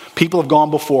church, people have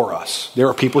gone before us. There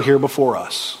are people here before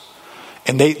us.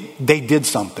 And they did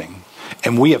something.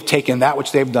 And we have taken that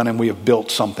which they've done and we have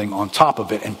built something on top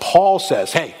of it. And Paul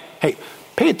says, hey,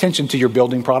 pay attention to your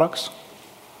building products.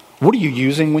 What are you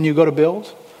using when you go to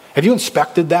build? Have you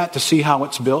inspected that to see how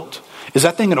it's built? Is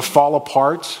that thing going to fall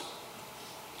apart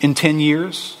in 10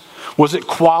 years? Was it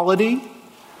quality?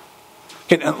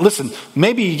 Okay, listen,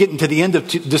 maybe you get into the end of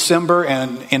December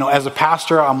and, as a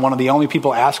pastor, I'm one of the only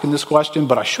people asking this question,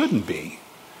 but I shouldn't be.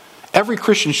 Every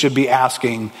Christian should be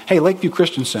asking, hey, Lakeview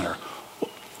Christian Center,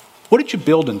 what did you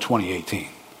build in 2018?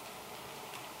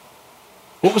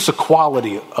 What was the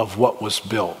quality of what was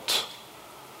built?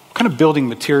 What kind of building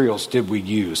materials did we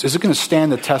use? Is it going to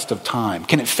stand the test of time?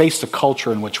 Can it face the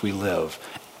culture in which we live?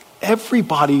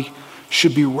 Everybody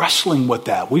should be wrestling with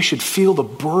that. We should feel the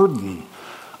burden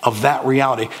of that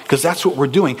reality because that's what we're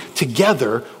doing.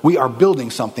 Together, we are building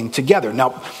something together. Now,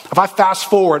 if I fast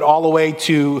forward all the way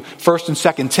to 1st and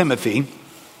 2nd Timothy,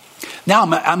 now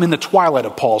I'm in the twilight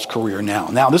of Paul's career now.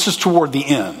 Now, this is toward the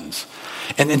end.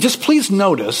 And just please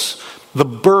notice the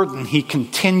burden he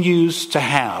continues to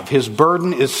have. His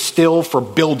burden is still for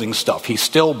building stuff. He's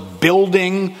still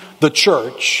building the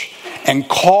church and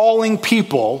calling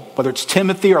people, whether it's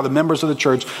Timothy or the members of the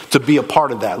church, to be a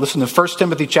part of that. Listen to 1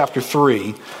 Timothy chapter 3.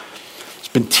 He's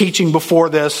been teaching before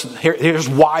this. Here's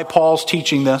why Paul's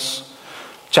teaching this.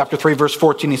 Chapter 3, verse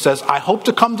 14, he says, I hope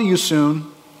to come to you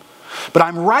soon, but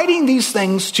I'm writing these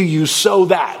things to you so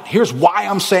that, here's why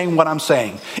I'm saying what I'm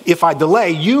saying. If I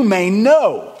delay, you may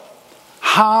know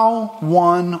how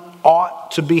one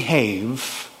ought to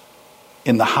behave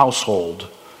in the household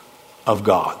of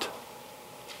God,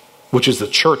 which is the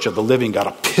church of the living God,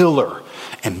 a pillar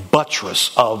and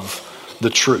buttress of the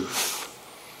truth.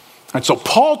 And so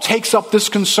Paul takes up this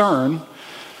concern.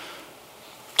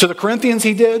 To the Corinthians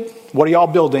he did, what are y'all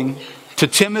building? To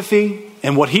Timothy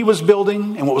and what he was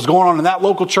building and what was going on in that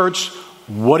local church,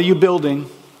 what are you building?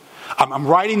 I'm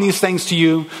writing these things to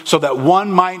you so that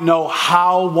one might know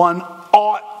how one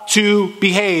ought to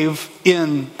behave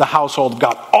in the household of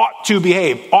God. Ought to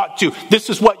behave, ought to. This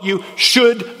is what you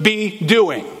should be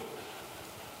doing.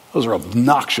 Those are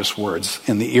obnoxious words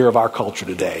in the ear of our culture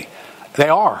today. They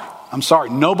are. I'm sorry.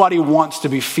 Nobody wants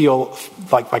to feel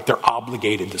like they're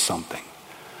obligated to something.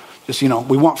 Just,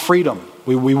 we want freedom.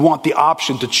 We want the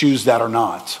option to choose that or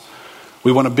not.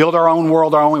 We want to build our own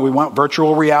world, we want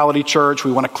virtual reality church.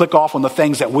 We want to click off on the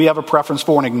things that we have a preference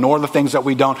for and ignore the things that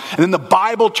we don't. And then the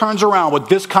Bible turns around with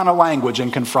this kind of language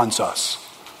and confronts us.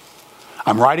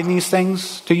 I'm writing these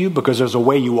things to you because there's a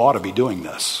way you ought to be doing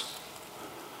this.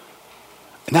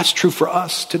 And that's true for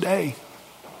us today.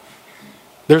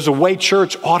 There's a way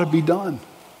church ought to be done.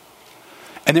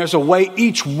 And there's a way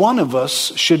each one of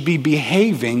us should be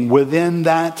behaving within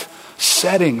that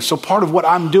setting. So part of what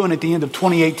I'm doing at the end of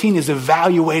 2018 is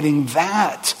evaluating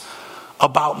that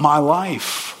about my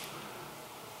life.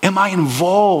 Am I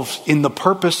involved in the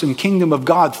purpose and kingdom of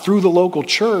God through the local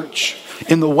church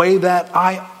in the way that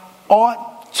I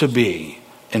ought to be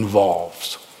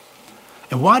involved?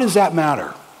 And why does that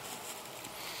matter?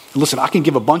 Listen, I can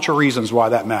give a bunch of reasons why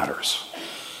that matters.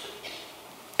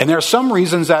 And there are some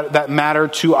reasons that matter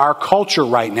to our culture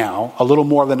right now a little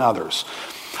more than others.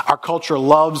 Our culture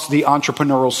loves the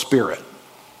entrepreneurial spirit.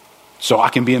 So I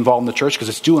can be involved in the church because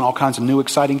it's doing all kinds of new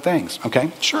exciting things.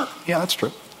 Okay, sure. Yeah, that's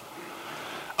true.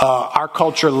 Our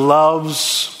culture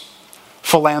loves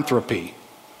philanthropy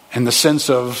in the sense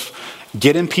of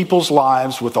get in people's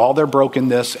lives with all their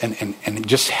brokenness and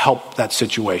just help that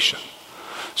situation.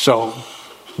 So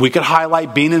we could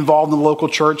highlight being involved in the local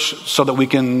church so that we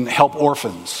can help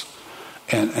orphans.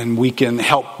 And we can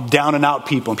help down and out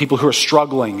people and people who are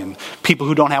struggling and people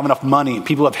who don't have enough money and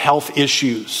people who have health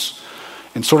issues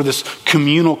and sort of this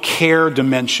communal care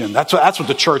dimension. That's what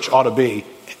the church ought to be.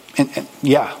 And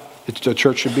yeah, the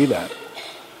church should be that.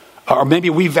 Or maybe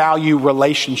we value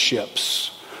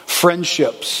relationships,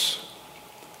 friendships.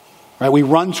 Right? We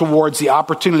run towards the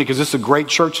opportunity because this is a great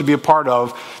church to be a part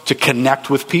of to connect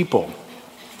with people.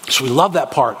 So we love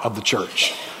that part of the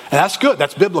church. And that's good.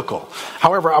 That's biblical.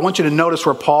 However, I want you to notice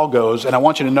where Paul goes, and I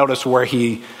want you to notice where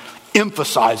he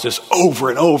emphasizes over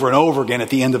and over and over again at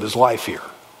the end of his life here.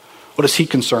 What is he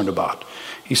concerned about?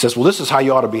 He says, well, this is how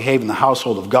you ought to behave in the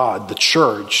household of God, the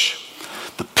church,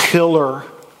 the pillar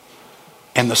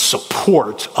and the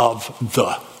support of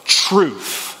the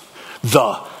truth.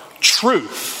 The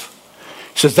truth.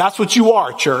 He says, that's what you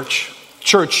are, church.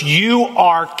 Church, you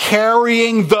are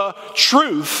carrying the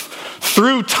truth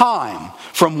through time,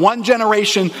 from one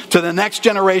generation to the next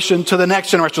generation to the next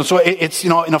generation. So it's,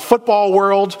 in a football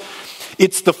world,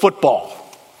 it's the football.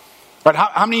 Right?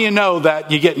 How many of you know that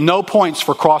you get no points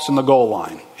for crossing the goal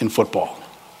line in football?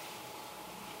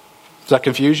 Does that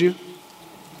confuse you?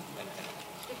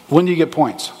 When do you get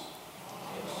points?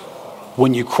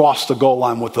 When you cross the goal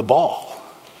line with the ball.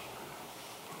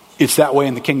 It's that way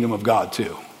in the kingdom of God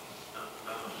too.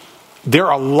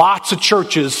 There are lots of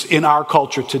churches in our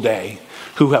culture today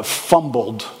who have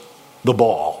fumbled the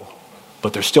ball,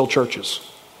 but they're still churches.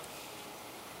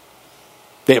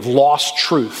 They have lost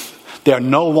truth. They are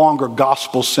no longer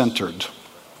gospel-centered.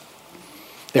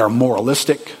 They are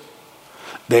moralistic.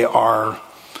 They are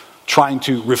trying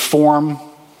to reform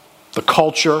the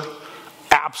culture,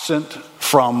 absent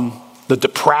from the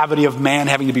depravity of man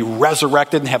having to be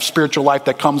resurrected and have spiritual life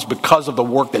that comes because of the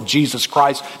work that Jesus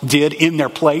Christ did in their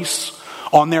place,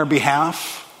 on their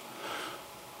behalf.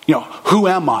 Who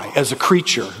am I as a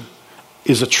creature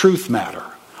is a truth matter.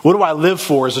 What do I live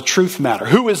for is a truth matter.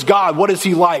 Who is God? What is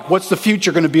he like? What's the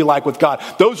future going to be like with God?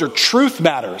 Those are truth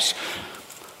matters.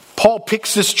 Paul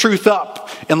picks this truth up,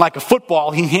 and like a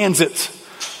football, he hands it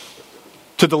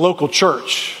to the local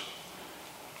church.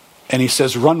 And he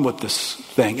says, run with this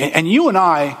thing. And you and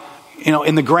I,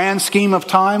 in the grand scheme of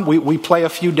time, we play a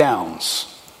few downs.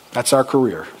 That's our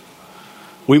career.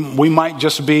 We might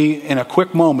just be, in a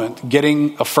quick moment,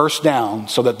 getting a first down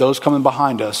so that those coming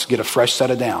behind us get a fresh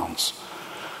set of downs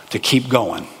to keep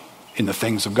going in the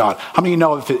things of God. How many of you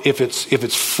know if it's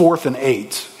 4th and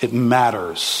 8, it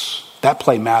matters? That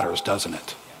play matters, doesn't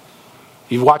it?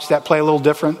 You've watched that play a little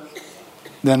different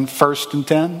than 1st and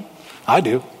 10? I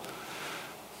do.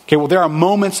 Okay, well, there are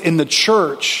moments in the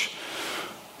church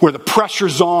where the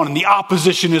pressure's on and the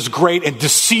opposition is great and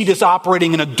deceit is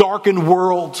operating in a darkened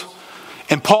world.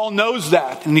 And Paul knows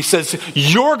that. And he says,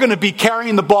 you're going to be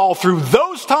carrying the ball through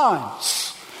those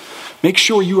times. Make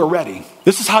sure you are ready.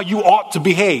 This is how you ought to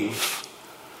behave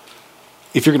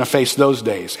if you're going to face those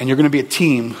days. And you're going to be a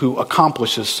team who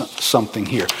accomplishes something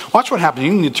here. Watch what happens.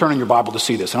 You need to turn in your Bible to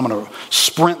see this. And I'm going to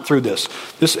sprint through this.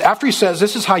 After he says,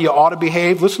 this is how you ought to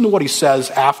behave, listen to what he says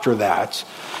after that.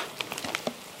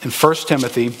 In 1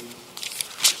 Timothy,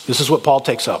 this is what Paul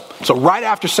takes up. So right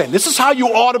after saying, this is how you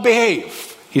ought to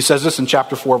behave, he says this in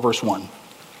chapter 4, verse 1.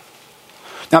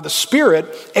 Now the Spirit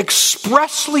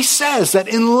expressly says that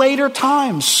in later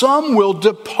times some will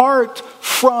depart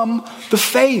from the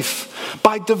faith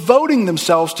by devoting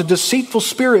themselves to deceitful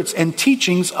spirits and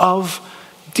teachings of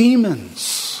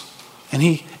demons. And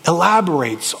he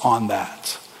elaborates on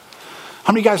that.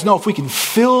 How many of you guys know if we can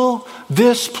fill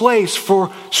this place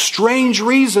for strange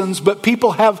reasons, but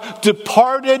people have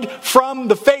departed from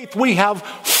the faith, we have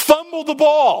fumbled the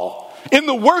ball in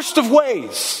the worst of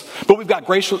ways. But we've got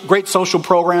great social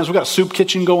programs. We've got a soup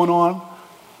kitchen going on.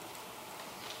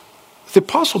 The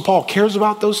Apostle Paul cares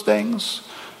about those things,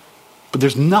 but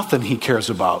there's nothing he cares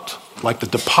about like the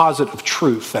deposit of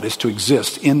truth that is to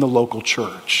exist in the local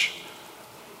church.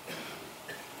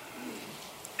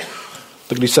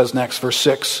 Look what he says next, verse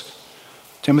 6.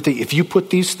 Timothy, if you put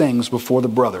these things before the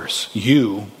brothers,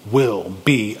 you will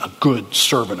be a good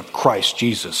servant of Christ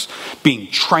Jesus, being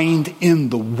trained in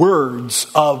the words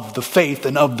of the faith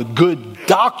and of the good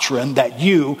doctrine that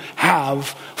you have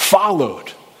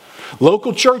followed.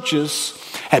 Local churches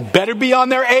had better be on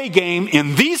their A game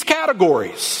in these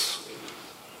categories.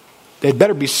 They'd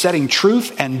better be setting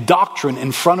truth and doctrine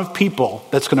in front of people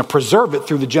that's going to preserve it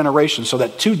through the generations, so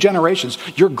that 2 generations,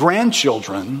 your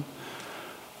grandchildren,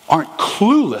 aren't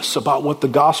clueless about what the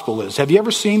gospel is. Have you ever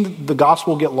seen the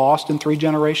gospel get lost in 3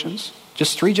 generations?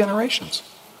 Just 3 generations.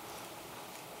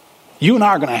 You and I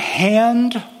are going to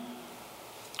hand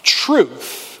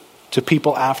truth to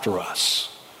people after us.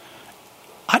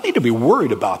 I need to be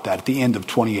worried about that at the end of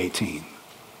 2018.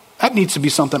 That needs to be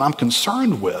something I'm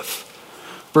concerned with.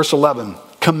 Verse 11,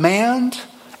 command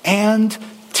and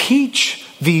teach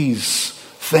these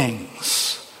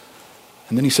things.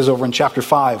 And then he says over in chapter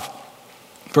 5,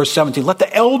 verse 17, let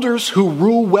the elders who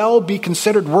rule well be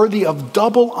considered worthy of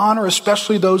double honor,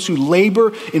 especially those who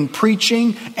labor in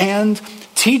preaching and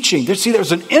teaching.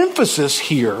 There's an emphasis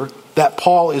here that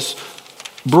Paul is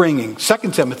bringing. 2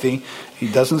 Timothy,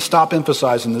 he doesn't stop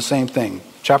emphasizing the same thing.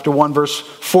 Chapter 1, verse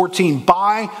 14,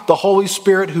 by the Holy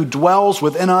Spirit who dwells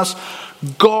within us,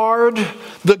 guard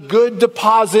the good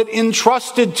deposit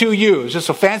entrusted to you. It's just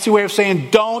a fancy way of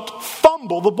saying don't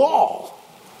fumble the ball.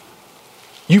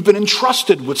 You've been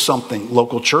entrusted with something,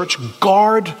 local church.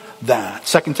 Guard that.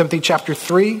 2 Timothy chapter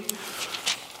 3,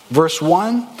 Verse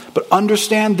 1, but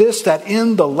understand this, that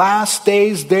in the last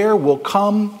days there will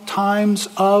come times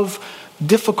of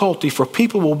difficulty, for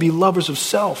people will be lovers of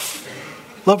self,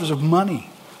 lovers of money,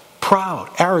 proud,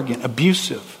 arrogant,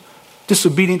 abusive,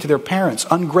 disobedient to their parents,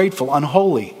 ungrateful,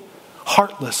 unholy,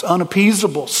 heartless,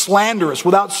 unappeasable, slanderous,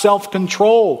 without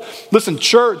self-control. Listen,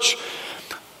 church,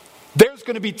 there's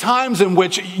going to be times in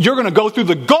which you're going to go through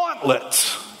the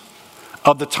gauntlet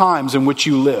of the times in which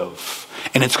you live.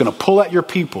 And it's going to pull at your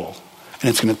people, and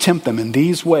it's going to tempt them in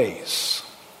these ways.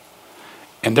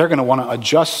 And they're going to want to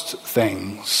adjust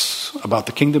things about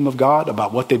the kingdom of God,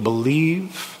 about what they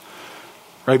believe.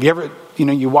 Right? Have you ever,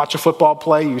 you watch a football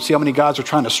play, you see how many guys are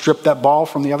trying to strip that ball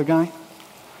from the other guy?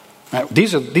 Right?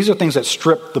 These are things that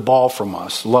strip the ball from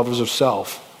us. Lovers of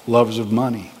self, lovers of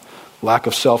money, lack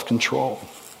of self-control.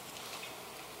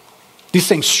 These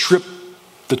things strip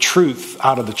the truth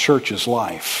out of the church's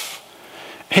life.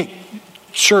 Hey,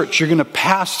 church, you're going to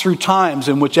pass through times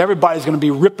in which everybody's going to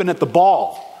be ripping at the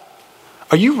ball.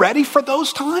 Are you ready for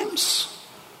those times?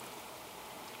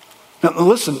 Now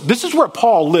listen, this is where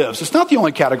Paul lives. It's not the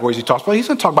only categories he talks about. He's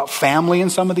going to talk about family in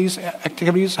some of these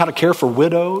activities, how to care for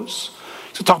widows.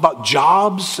 He's going to talk about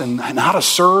jobs and how to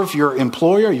serve your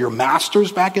employer, your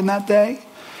masters back in that day.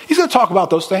 He's going to talk about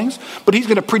those things, but he's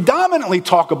going to predominantly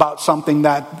talk about something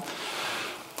that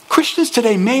Christians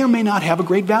today may or may not have a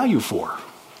great value for.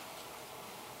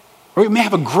 Or it may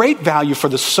have a great value for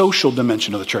the social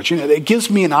dimension of the church. It gives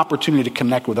me an opportunity to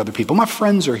connect with other people. My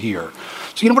friends are here.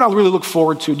 So you know what I really look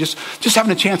forward to? Just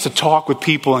having a chance to talk with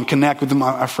people and connect with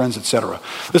my friends, etc.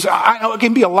 Listen, I know it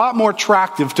can be a lot more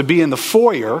attractive to be in the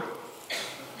foyer,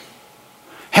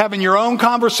 having your own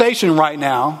conversation right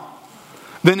now,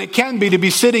 than it can be to be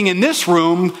sitting in this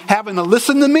room having to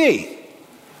listen to me.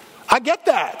 I get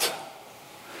that.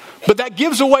 But that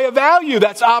gives away a value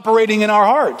that's operating in our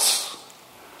hearts.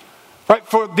 Right?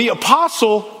 For the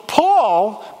apostle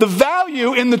Paul, the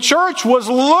value in the church was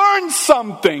learn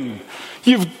something.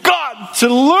 You've got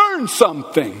to learn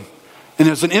something. And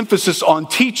there's an emphasis on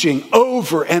teaching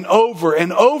over and over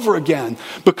and over again.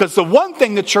 Because the one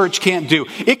thing the church can't do,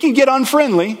 it can get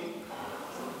unfriendly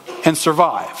and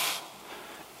survive.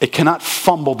 It cannot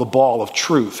fumble the ball of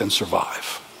truth and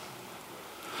survive.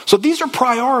 So these are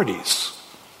priorities.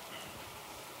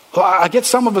 Well, I get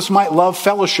some of us might love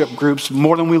fellowship groups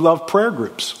more than we love prayer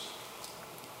groups.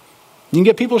 You can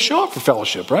get people to show up for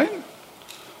fellowship, right?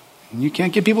 You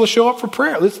can't get people to show up for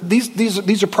prayer.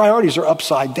 These are priorities are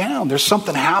upside down. There's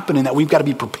something happening that we've got to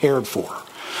be prepared for.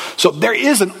 So there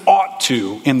is an ought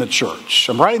to in the church.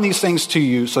 I'm writing these things to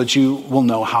you so that you will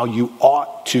know how you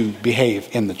ought to behave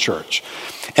in the church.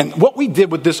 And what we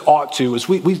did with this ought to is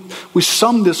we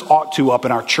summed this ought to up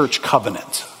in our church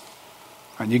covenant.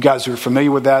 And you guys are familiar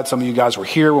with that. Some of you guys were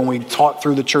here when we taught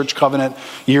through the church covenant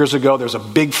years ago. There's a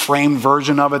big framed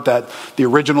version of it that the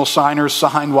original signers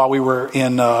signed while we were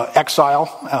in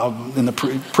exile in the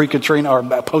pre-Katrina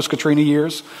or post-Katrina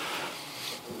years.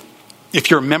 If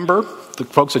you're a member, the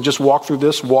folks that just walk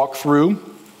through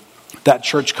that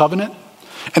church covenant.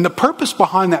 And the purpose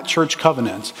behind that church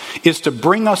covenant is to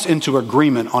bring us into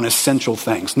agreement on essential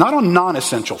things, not on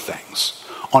non-essential things,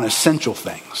 on essential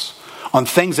things. On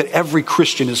things that every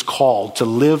Christian is called to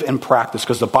live and practice,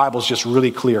 because the Bible's just really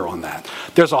clear on that.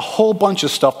 There's a whole bunch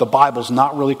of stuff the Bible's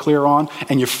not really clear on,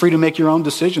 and you're free to make your own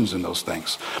decisions in those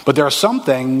things. But there are some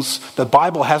things the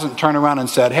Bible hasn't turned around and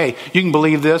said, hey, you can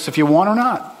believe this if you want or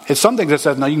not. It's some things that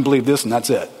says, no, you can believe this and that's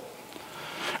it.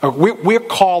 We're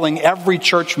calling every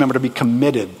church member to be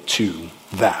committed to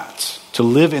that, to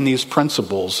live in these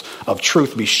principles of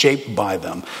truth, be shaped by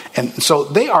them. And so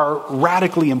they are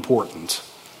radically important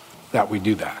that we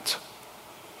do that.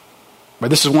 But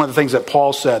this is one of the things that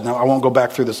Paul said. Now, I won't go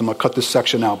back through this. I'm going to cut this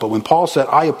section out. But when Paul said,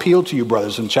 I appeal to you,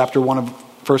 brothers, in chapter 1 of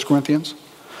 1 Corinthians,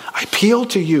 I appeal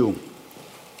to you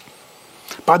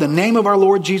by the name of our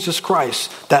Lord Jesus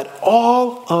Christ that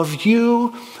all of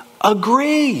you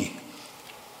agree.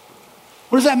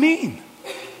 What does that mean?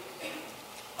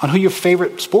 On who your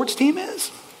favorite sports team is?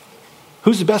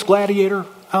 Who's the best gladiator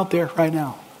out there right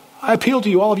now? I appeal to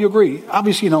you, all of you agree.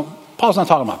 Obviously, Paul's not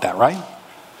talking about that, right?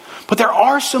 But there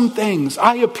are some things.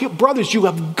 I appeal, brothers, you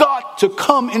have got to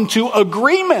come into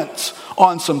agreement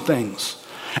on some things.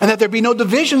 And that there be no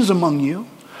divisions among you,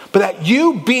 but that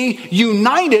you be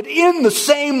united in the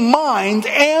same mind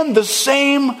and the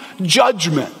same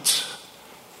judgment.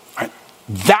 All right?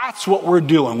 That's what we're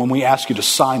doing when we ask you to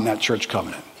sign that church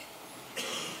covenant.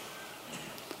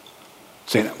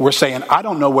 We're saying, I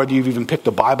don't know whether you've even picked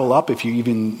the Bible up, if you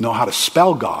even know how to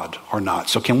spell God or not.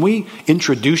 So can we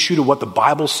introduce you to what the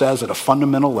Bible says at a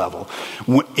fundamental level?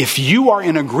 If you are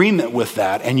in agreement with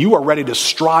that and you are ready to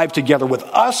strive together with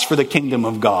us for the kingdom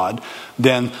of God,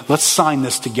 then let's sign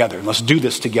this together and let's do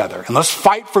this together. And let's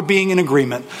fight for being in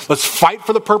agreement. Let's fight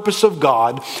for the purpose of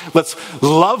God. Let's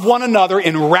love one another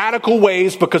in radical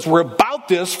ways, because we're about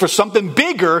this for something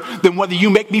bigger than whether you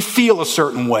make me feel a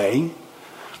certain way.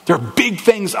 There are big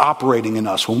things operating in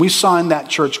us. When we sign that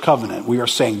church covenant, we are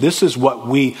saying this is what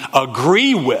we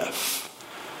agree with.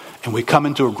 And we come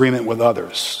into agreement with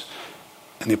others.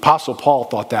 And the Apostle Paul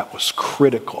thought that was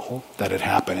critical that it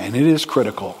happened. And it is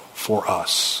critical for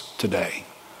us today.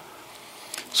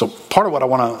 So part of what I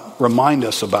want to remind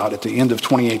us about at the end of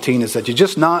 2018 is that you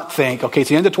just not think, okay, it's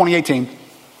the end of 2018.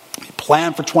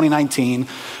 Plan for 2019.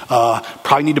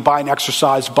 Probably need to buy an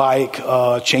exercise bike,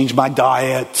 change my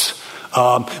diet.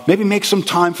 Maybe make some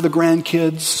time for the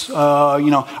grandkids. All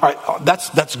right,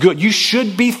 that's good. You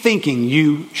should be thinking.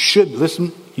 You should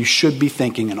be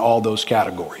thinking in all those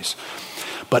categories.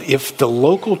 But if the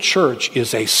local church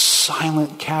is a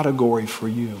silent category for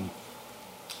you,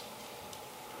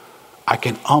 I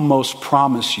can almost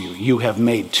promise you have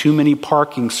made too many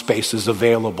parking spaces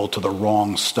available to the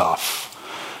wrong stuff.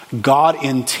 God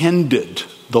intended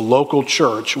the local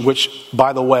church, which,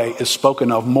 by the way, is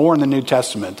spoken of more in the New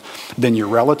Testament than your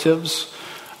relatives,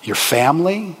 your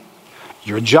family,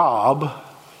 your job.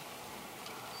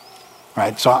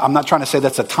 Right? So I'm not trying to say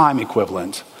that's a time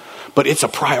equivalent, but it's a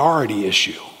priority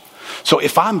issue. So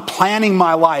if I'm planning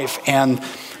my life and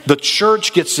the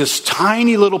church gets this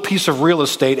tiny little piece of real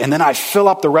estate and then I fill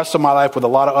up the rest of my life with a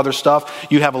lot of other stuff,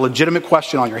 you have a legitimate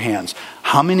question on your hands.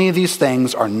 How many of these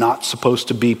things are not supposed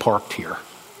to be parked here?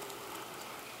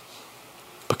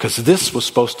 Because this was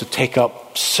supposed to take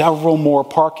up several more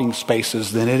parking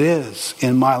spaces than it is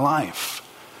in my life.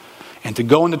 And to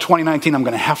go into 2019, I'm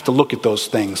going to have to look at those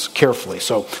things carefully.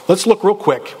 So let's look real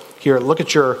quick here. Look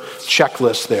at your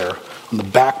checklist there on the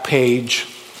back page.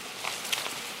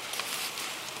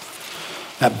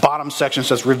 That bottom section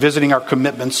says revisiting our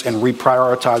commitments and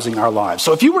reprioritizing our lives.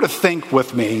 So if you were to think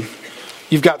with me,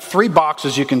 you've got 3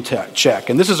 boxes you can check.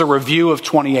 And this is a review of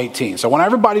 2018. So I want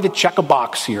everybody to check a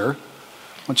box here.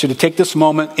 I want you to take this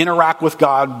moment, interact with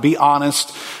God, be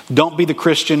honest. Don't be the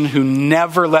Christian who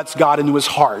never lets God into his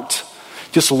heart.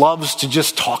 Just loves to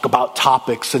just talk about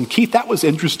topics. And Keith, that was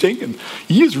interesting. And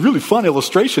he used a really fun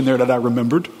illustration there that I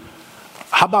remembered.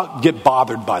 How about get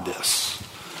bothered by this?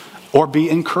 Or be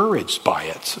encouraged by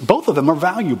it. Both of them are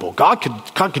valuable. God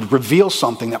could reveal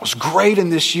something that was great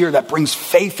in this year that brings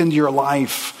faith into your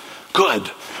life. Good.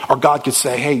 Or God could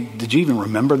say, hey, did you even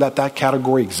remember that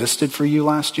category existed for you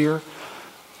last year?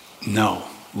 No,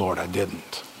 Lord, I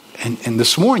didn't. And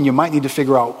this morning you might need to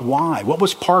figure out why. What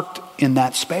was parked in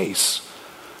that space?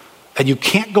 And you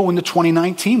can't go into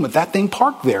 2019 with that thing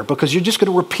parked there, because you're just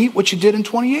going to repeat what you did in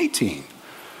 2018. All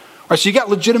right, so you got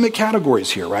legitimate categories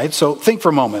here, right? So think for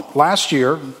a moment. Last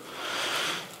year,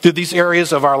 did these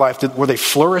areas of our life, were they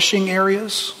flourishing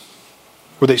areas?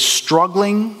 Were they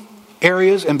struggling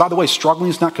areas? And by the way, struggling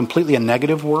is not completely a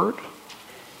negative word.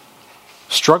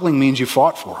 Struggling means you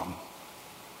fought for them.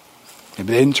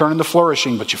 Maybe they didn't turn into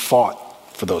flourishing, but you fought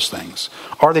for those things.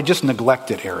 Or are they just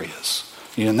neglected areas?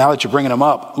 You know, now that you're bringing them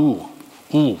up,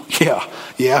 yeah,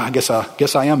 I guess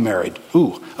I am married.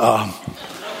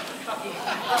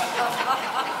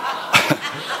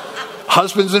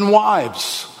 Husbands and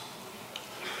wives,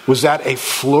 was that a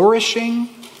flourishing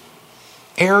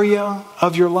area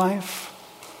of your life?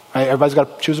 Right, everybody's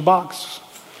got to choose a box.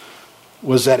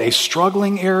 Was that a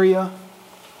struggling area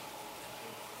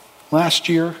last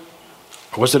year?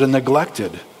 Or was it a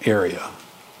neglected area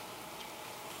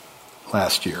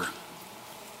last year?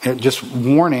 And just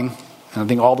warning, and I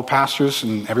think all the pastors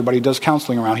and everybody who does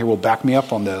counseling around here will back me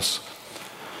up on this.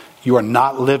 You are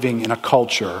not living in a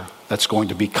culture that's going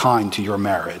to be kind to your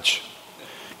marriage.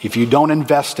 If you don't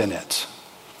invest in it,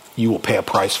 you will pay a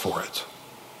price for it.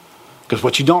 Because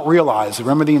what you don't realize,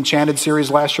 remember the Enchanted series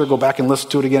last year? Go back and listen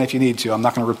to it again if you need to. I'm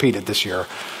not going to repeat it this year.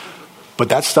 But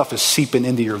that stuff is seeping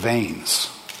into your veins.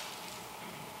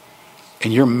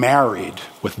 And you're married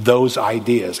with those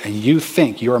ideas. And you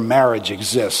think your marriage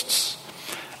exists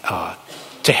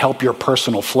to help your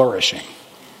personal flourishing.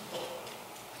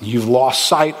 You've lost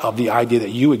sight of the idea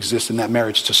that you exist in that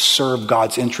marriage to serve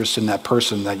God's interest in that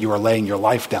person that you are laying your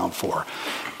life down for.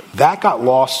 That got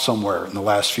lost somewhere in the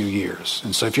last few years.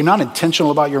 And so if you're not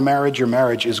intentional about your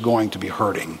marriage is going to be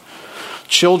hurting.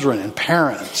 Children and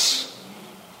parents,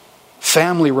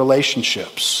 family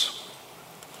relationships.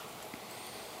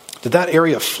 Did that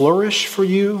area flourish for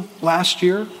you last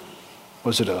year?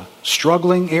 Was it a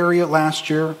struggling area last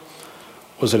year?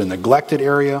 Was it a neglected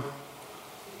area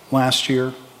last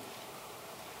year?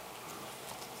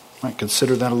 Might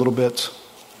consider that a little bit.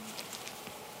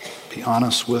 Be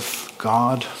honest with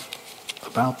God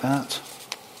about that.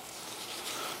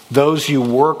 Those you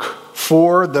work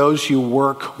for, those you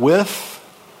work with,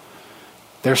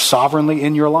 they're sovereignly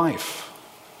in your life.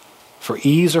 For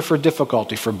ease or for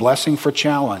difficulty, for blessing, for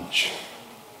challenge.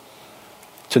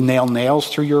 To nail nails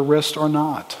through your wrist or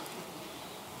not.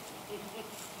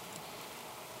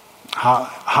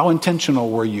 How intentional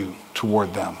were you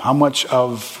toward them? How much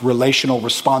of relational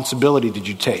responsibility did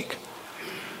you take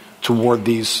toward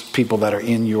these people that are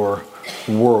in your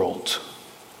world?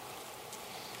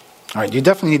 All right, you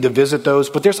definitely need to visit those,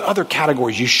 but there's other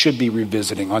categories you should be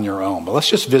revisiting on your own. But let's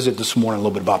just visit this morning a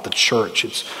little bit about the church,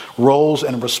 its roles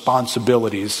and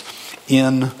responsibilities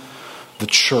in the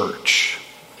church.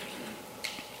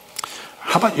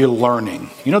 How about your learning?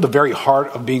 You know, the very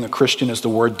heart of being a Christian is the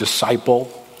word disciple.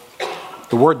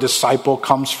 The word disciple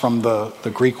comes from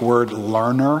the Greek word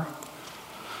learner.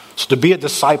 So to be a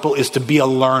disciple is to be a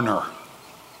learner.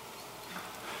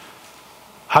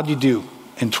 How do you do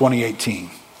in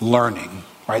 2018? Learning,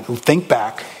 right? Think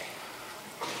back.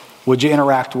 What'd you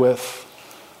interact with?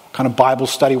 What kind of Bible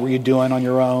study were you doing on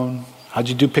your own? How'd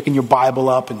you do picking your Bible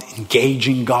up and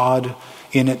engaging God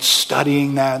in it,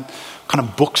 studying that? What kind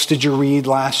of books did you read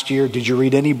last year? Did you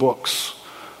read any books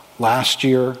last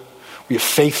year? Were you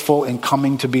faithful in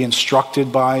coming to be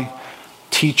instructed by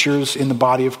teachers in the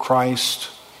body of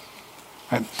Christ?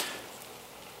 Right?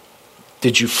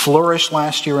 Did you flourish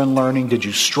last year in learning? Did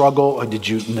you struggle, or did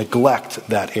you neglect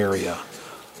that area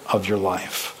of your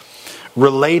life?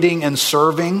 Relating and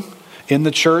serving in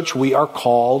the church, we are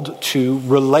called to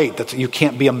relate. You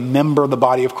can't be a member of the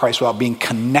body of Christ without being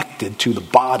connected to the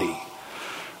body.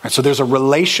 Right, so there's a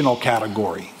relational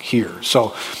category here.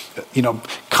 So,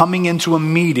 coming into a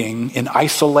meeting in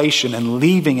isolation and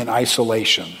leaving in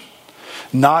isolation.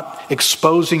 Not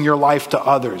exposing your life to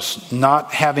others,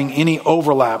 not having any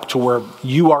overlap to where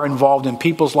you are involved in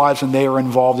people's lives and they are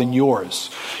involved in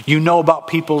yours. You know about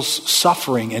people's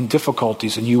suffering and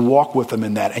difficulties and you walk with them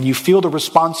in that, and you feel the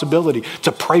responsibility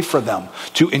to pray for them,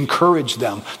 to encourage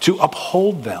them, to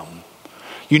uphold them.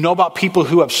 You know about people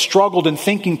who have struggled in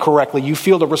thinking correctly. You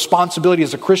feel the responsibility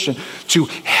as a Christian to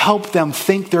help them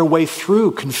think their way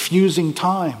through confusing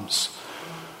times.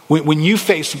 When you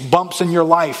face bumps in your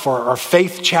life or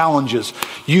faith challenges,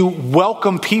 you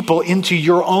welcome people into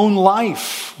your own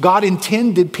life. God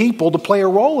intended people to play a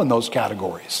role in those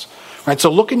categories. Right? So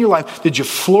look in your life. Did you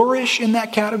flourish in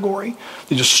that category?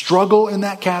 Did you struggle in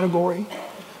that category?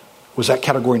 Was that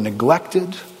category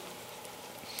neglected?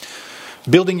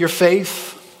 Building your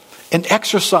faith and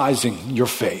exercising your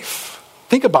faith.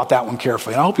 Think about that one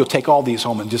carefully. And I hope you'll take all these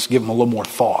home and just give them a little more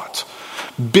thought.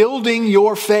 Building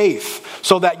your faith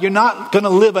so that you're not going to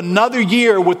live another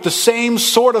year with the same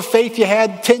sort of faith you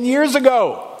had 10 years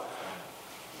ago.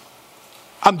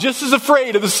 I'm just as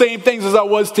afraid of the same things as I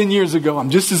was 10 years ago. I'm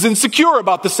just as insecure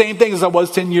about the same things as I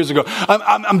was 10 years ago.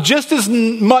 I'm just as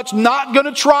much not going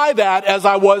to try that as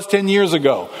I was 10 years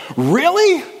ago.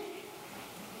 Really?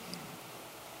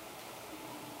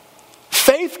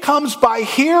 Faith comes by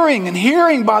hearing, and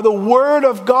hearing by the word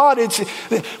of God.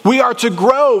 We are to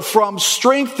grow from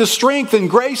strength to strength and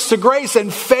grace to grace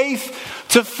and faith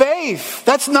to faith.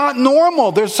 That's not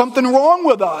normal. There's something wrong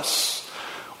with us.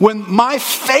 When my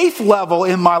faith level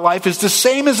in my life is the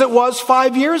same as it was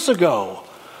 5 years ago.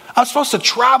 I'm supposed to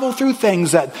travel through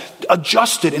things that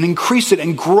adjust it and increase it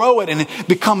and grow it, and it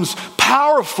becomes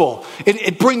powerful.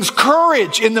 It brings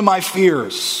courage into my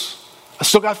fears. I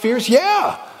still got fears?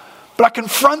 Yeah. But I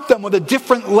confront them with a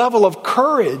different level of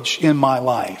courage in my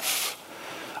life.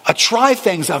 I try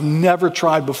things I've never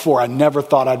tried before. I never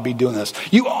thought I'd be doing this.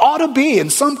 You ought to be, in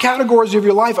some categories of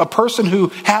your life, a person who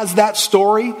has that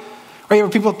story. Right? When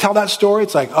people tell that story,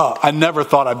 it's like, oh, I never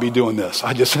thought I'd be doing this.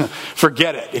 I just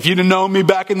forget it. If you'd have known me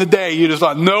back in the day, you'd have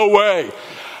thought, no way.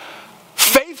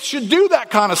 Faith should do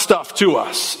that kind of stuff to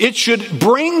us. It should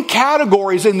bring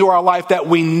categories into our life that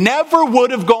we never would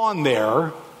have gone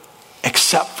there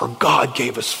except for God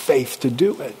gave us faith to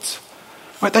do it.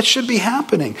 Right? That should be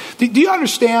happening. Do you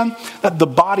understand that the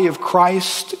body of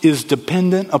Christ is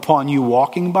dependent upon you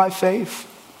walking by faith?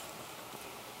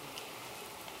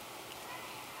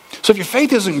 So if your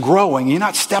faith isn't growing, you're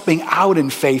not stepping out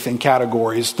in faith in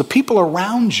categories, the people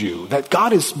around you that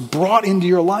God has brought into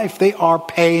your life, they are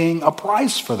paying a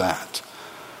price for that.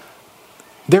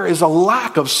 There is a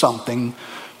lack of something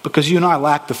because you and I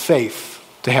lack the faith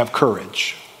to have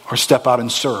courage or step out and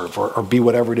serve or be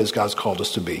whatever it is God's called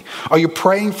us to be? Are you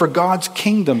praying for God's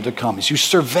kingdom to come? As you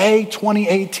survey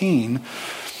 2018,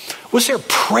 was there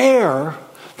prayer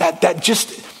that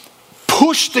just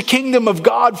pushed the kingdom of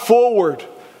God forward?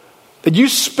 That you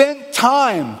spent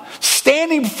time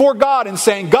standing before God and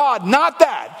saying, God, not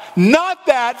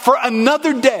that for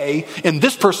another day in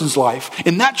this person's life,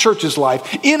 in that church's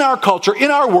life, in our culture,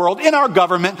 in our world, in our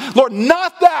government. Lord,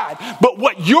 not that, but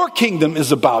what your kingdom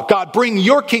is about. God, bring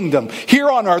your kingdom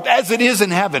here on earth as it is in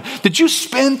heaven. Did you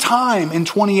spend time in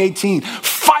 2018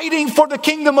 fighting for the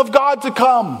kingdom of God to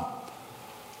come?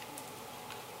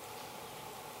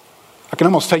 I can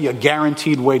almost tell you a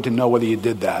guaranteed way to know whether you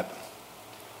did that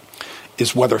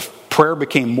is whether prayer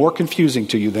became more confusing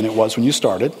to you than it was when you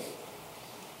started.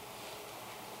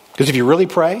 Because if you really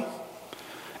pray,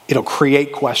 it'll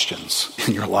create questions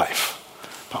in your life.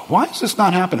 Why is this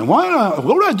not happening? What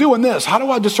do I do in this? How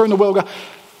do I discern the will of God?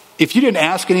 If you didn't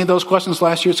ask any of those questions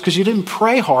last year, it's because you didn't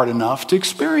pray hard enough to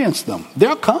experience them.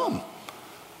 They'll come.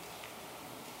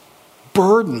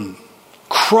 Burden,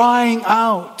 crying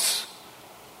out.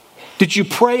 Did you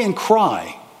pray and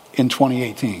cry in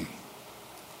 2018?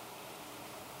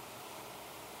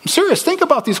 I'm serious. Think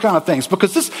about these kind of things,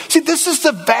 because this is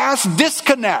the vast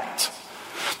disconnect.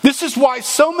 This is why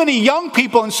so many young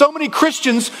people and so many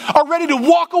Christians are ready to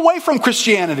walk away from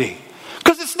Christianity,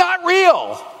 because it's not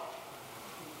real.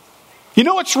 You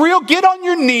know what's real? Get on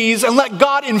your knees and let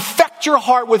God infect your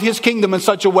heart with his kingdom in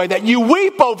such a way that you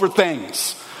weep over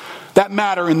things that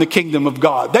matter in the kingdom of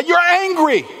God. That you're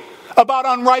angry about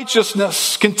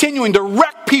unrighteousness continuing to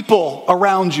wreck people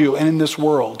around you and in this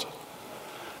world.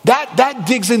 That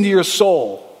digs into your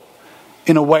soul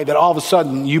in a way that all of a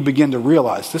sudden you begin to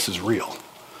realize this is real.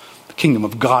 The kingdom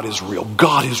of God is real.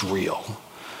 God is real.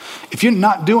 If you're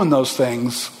not doing those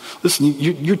things, listen,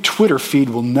 your Twitter feed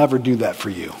will never do that for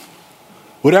you.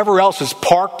 Whatever else is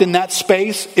parked in that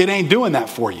space, it ain't doing that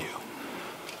for you.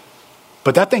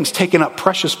 But that thing's taking up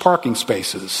precious parking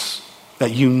spaces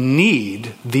that you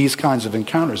need these kinds of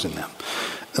encounters in them.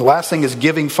 The last thing is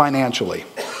giving financially.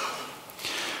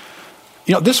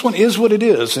 You know, this one is what it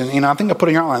is. And I think I put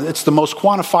it in your outline. It's the most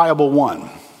quantifiable one.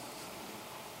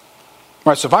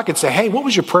 Right, so if I could say, hey, what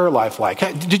was your prayer life like?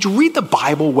 Hey, did you read the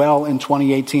Bible well in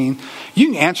 2018? You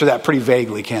can answer that pretty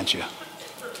vaguely, can't you?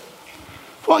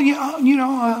 Well, yeah,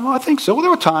 I think so. Well,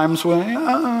 there were times when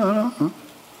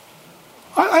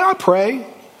I pray.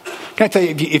 Can I tell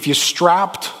you, if you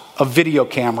strapped a video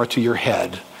camera to your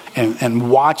head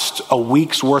and watched a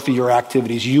week's worth of your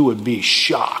activities, you would be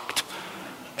shocked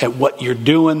at what you're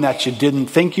doing that you didn't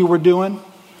think you were doing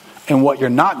and what you're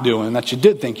not doing that you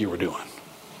did think you were doing.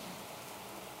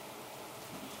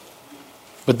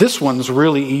 But this one's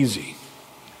really easy.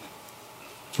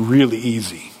 It's really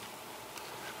easy.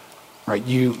 Right?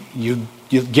 You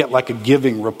get like a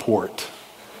giving report.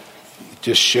 It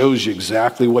just shows you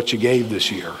exactly what you gave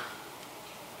this year.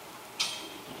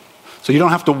 So you don't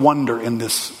have to wonder in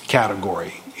this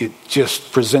category. It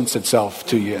just presents itself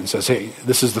to you and says, hey,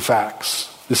 this is the facts.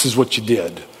 This is what you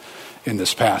did in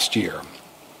this past year.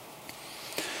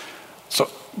 So,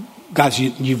 guys,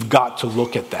 you've got to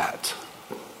look at that.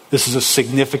 This is a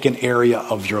significant area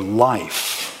of your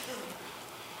life.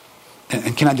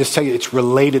 And can I just tell you, it's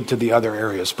related to the other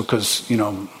areas because,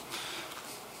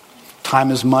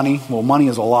 time is money. Well, money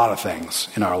is a lot of things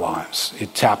in our lives.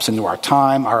 It taps into our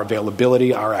time, our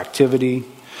availability, our activity.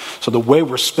 So the way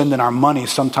we're spending our money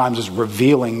sometimes is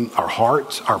revealing our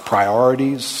heart, our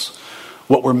priorities,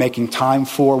 what we're making time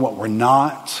for, what we're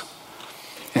not.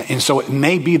 And so it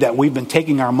may be that we've been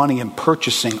taking our money and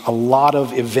purchasing a lot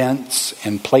of events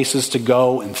and places to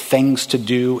go and things to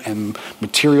do and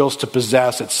materials to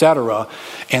possess, etc.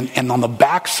 And on the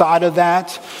backside of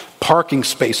that, parking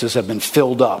spaces have been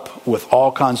filled up with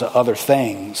all kinds of other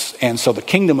things. And so the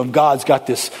kingdom of God's got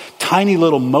this tiny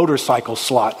little motorcycle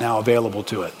slot now available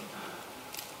to it.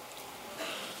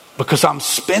 Because I'm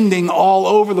spending all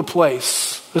over the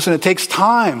place. Listen, it takes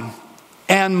time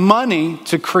and money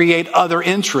to create other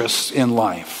interests in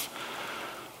life.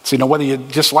 So, whether you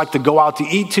just like to go out to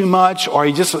eat too much or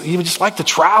you just like to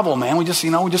travel, man. We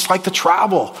just like to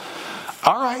travel.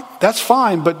 All right, that's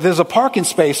fine. But there's a parking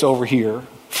space over here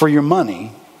for your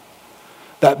money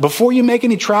that before you make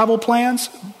any travel plans,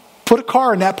 put a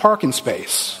car in that parking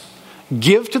space.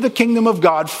 Give to the kingdom of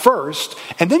God first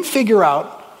and then figure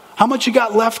out how much you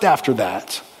got left after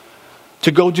that to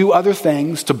go do other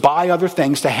things, to buy other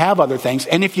things, to have other things.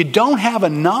 And if you don't have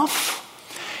enough,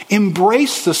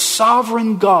 embrace the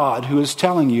sovereign God who is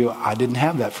telling you, I didn't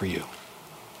have that for you.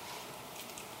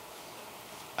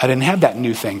 I didn't have that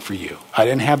new thing for you. I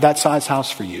didn't have that size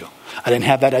house for you. I didn't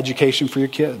have that education for your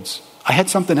kids. I had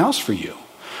something else for you.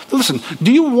 Listen,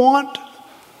 do you want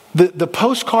the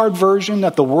postcard version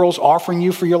that the world's offering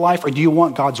you for your life, or do you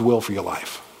want God's will for your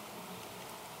life?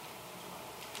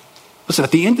 Listen,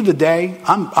 at the end of the day,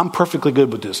 I'm perfectly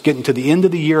good with this. Getting to the end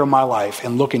of the year of my life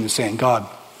and looking and saying, God,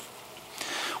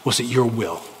 was it your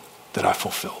will that I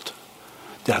fulfilled?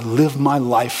 Did I live my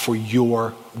life for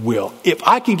your will? If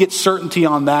I can get certainty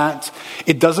on that,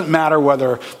 it doesn't matter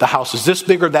whether the house is this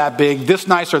big or that big, this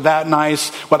nice or that nice,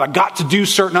 whether I got to do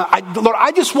certain... Lord,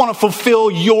 I just want to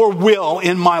fulfill your will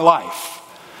in my life.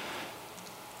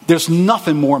 There's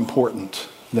nothing more important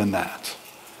than that.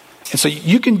 And so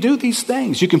you can do these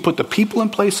things. You can put the people in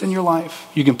place in your life.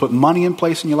 You can put money in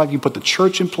place in your life. You can put the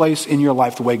church in place in your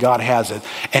life the way God has it.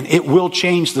 And it will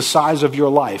change the size of your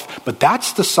life. But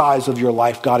that's the size of your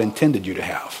life God intended you to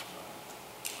have.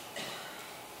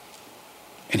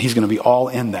 And he's going to be all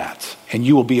in that. And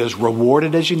you will be as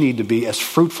rewarded as you need to be, as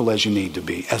fruitful as you need to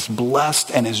be, as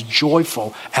blessed and as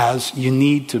joyful as you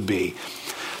need to be.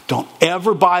 Don't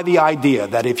ever buy the idea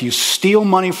that if you steal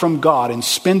money from God and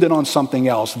spend it on something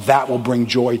else, that will bring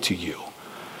joy to you.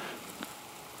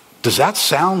 Does that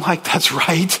sound like that's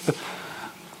right?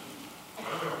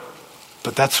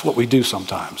 But that's what we do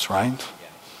sometimes, right?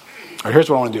 All right, here's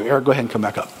what I want to do. Eric, go ahead and come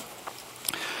back up.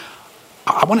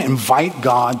 I want to invite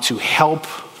God to help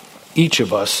each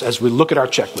of us as we look at our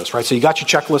checklist, right? So you got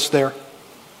your checklist there.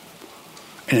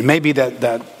 And it may be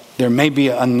that there may be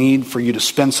a need for you to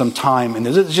spend some time, and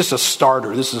this is just a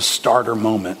starter. This is a starter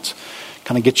moment.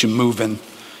 Kind of get you moving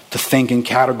to think in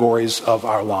categories of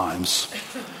our lives.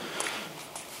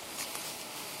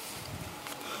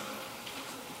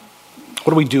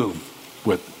 What do we do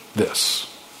with this?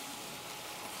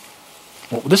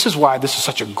 Well, this is why this is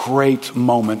such a great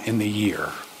moment in the year.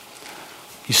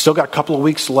 You still got a couple of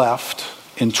weeks left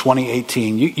in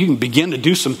 2018. You can begin to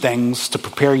do some things to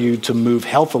prepare you to move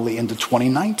healthily into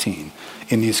 2019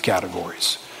 in these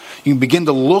categories. You can begin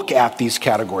to look at these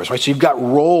categories, right? So you've got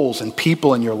roles and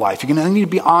people in your life. You're going to need to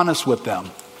be honest with them.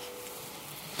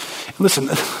 Listen,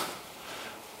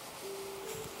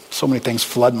 so many things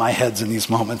flood my heads in these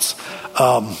moments.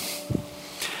 I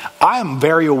am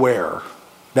very aware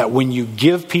that when you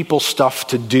give people stuff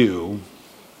to do,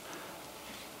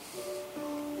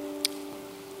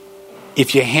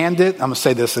 if you hand it, I'm going to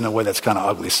say this in a way that's kind of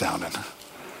ugly sounding.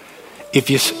 If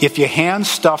you hand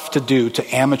stuff to do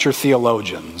to amateur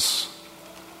theologians,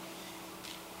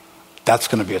 that's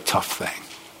going to be a tough thing.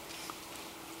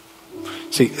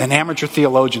 See, an amateur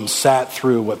theologian sat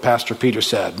through what Pastor Peter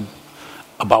said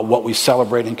about what we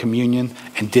celebrate in communion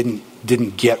and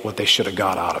didn't get what they should have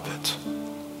got out of it.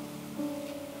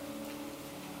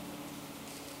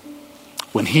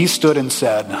 When he stood and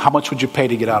said, how much would you pay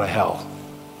to get out of hell?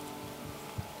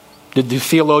 Did the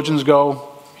theologians go,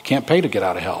 you can't pay to get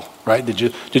out of hell, right? Did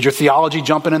your theology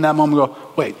jump in that moment and go,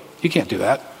 wait, you can't do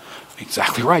that.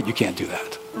 Exactly right, you can't do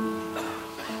that.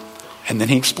 And then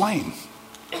he explained,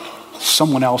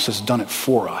 someone else has done it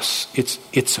for us.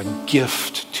 It's a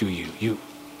gift to you. You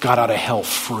got out of hell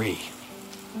free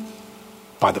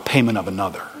by the payment of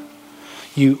another.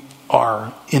 You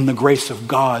are in the grace of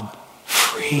God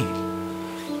free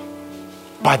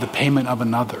by the payment of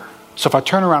another. So if I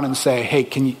turn around and say, hey,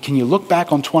 can you look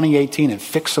back on 2018 and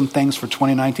fix some things for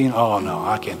 2019? Oh, no,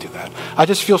 I can't do that. I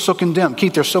just feel so condemned.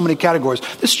 Keith, there's so many categories.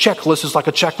 This checklist is like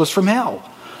a checklist from hell.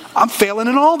 I'm failing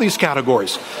in all these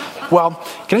categories. Well,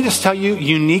 can I just tell you,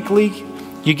 uniquely,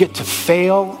 you get to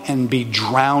fail and be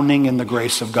drowning in the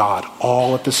grace of God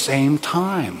all at the same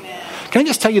time. Can I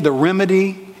just tell you, the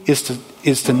remedy is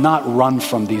to not run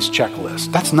from these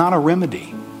checklists. That's not a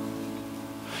remedy.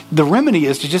 The remedy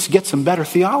is to just get some better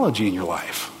theology in your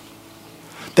life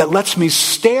that lets me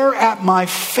stare at my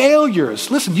failures.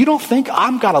 Listen, you don't think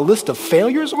I've got a list of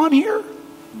failures on here?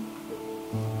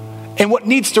 And what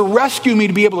needs to rescue me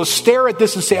to be able to stare at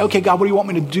this and say, okay, God, what do you want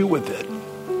me to do with it?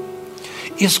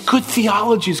 Is good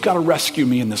theology's got to rescue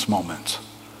me in this moment.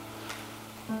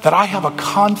 That I have a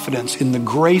confidence in the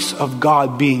grace of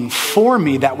God being for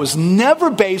me that was never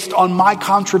based on my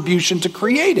contribution to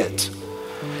create it.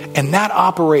 And that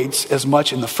operates as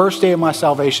much in the first day of my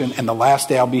salvation and the last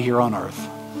day I'll be here on earth.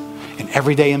 And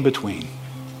every day in between.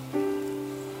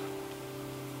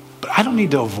 But I don't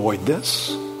need to avoid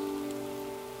this.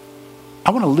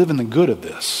 I want to live in the good of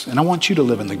this. And I want you to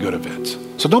live in the good of it.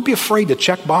 So don't be afraid to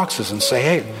check boxes and say,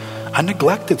 hey, I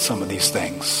neglected some of these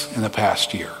things in the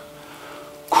past year.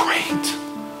 Great.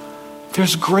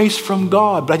 There's grace from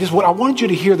God. But what I wanted you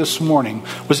to hear this morning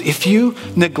was if you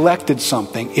neglected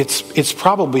something, it's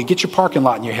probably, get your parking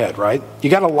lot in your head, right? You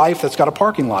got a life that's got a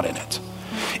parking lot in it.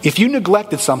 If you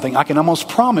neglected something, I can almost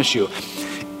promise you,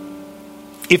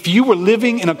 If you were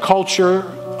living in a culture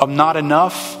of not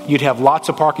enough, you'd have lots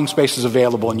of parking spaces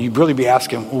available, and you'd really be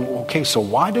asking, okay, so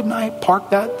why didn't I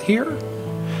park that here?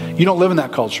 You don't live in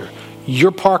that culture.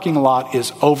 Your parking lot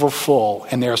is overfull,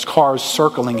 and there's cars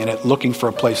circling in it looking for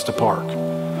a place to park.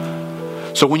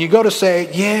 So when you go to say,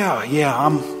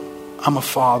 I'm a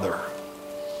father,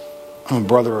 I'm a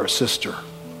brother or a sister,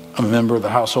 I'm a member of the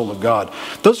household of God,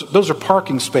 those are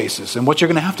parking spaces. And what you're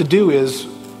going to have to do is,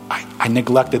 I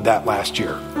neglected that last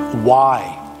year.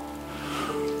 Why?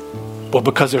 Well,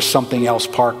 because there's something else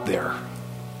parked there.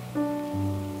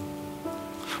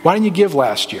 Why didn't you give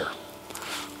last year?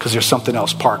 Because there's something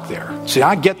else parked there. See,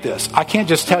 I get this. I can't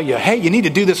just tell you, hey, you need to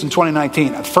do this in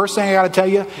 2019. The first thing I got to tell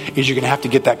you is you're going to have to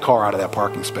get that car out of that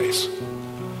parking space.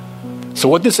 So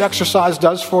what this exercise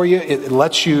does for you, it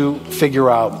lets you figure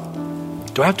out,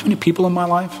 do I have too many people in my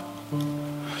life?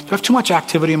 Do I have too much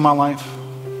activity in my life?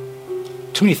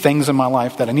 Too many things in my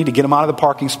life that I need to get them out of the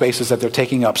parking spaces that they're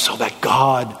taking up so that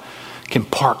God can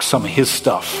park some of his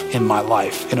stuff in my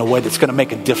life in a way that's going to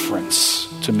make a difference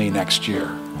to me next year.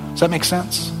 Does that make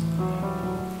sense?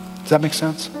 Does that make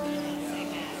sense?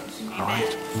 All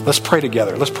right. Let's pray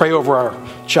together. Let's pray over our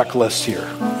checklist here.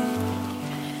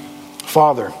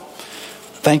 Father,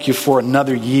 thank you for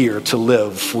another year to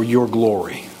live for your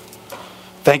glory.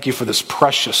 Thank you for this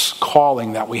precious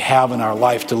calling that we have in our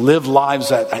life to live lives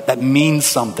that mean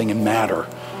something and matter.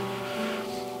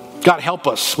 God, help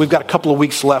us. We've got a couple of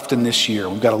weeks left in this year.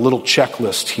 We've got a little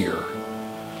checklist here.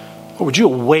 Lord, would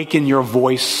you awaken your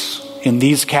voice in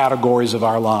these categories of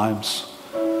our lives?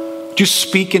 Would you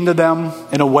speak into them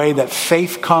in a way that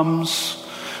faith comes,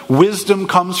 wisdom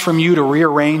comes from you to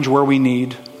rearrange where we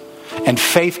need, and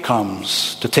faith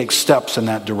comes to take steps in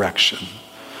that direction.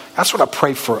 That's what I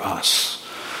pray for us.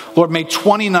 Lord, may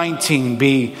 2019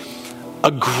 be a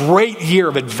great year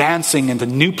of advancing into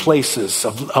new places,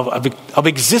 of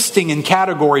existing in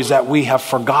categories that we have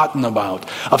forgotten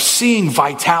about, of seeing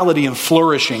vitality and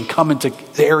flourishing come into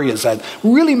areas that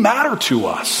really matter to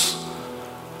us.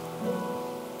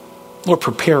 Lord,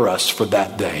 prepare us for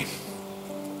that day.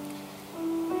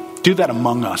 Do that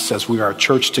among us as we are a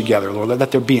church together, Lord.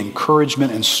 Let there be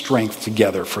encouragement and strength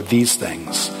together for these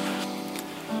things.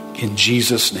 In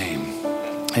Jesus' name,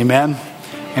 amen.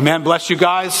 Amen. Bless you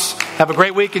guys. Have a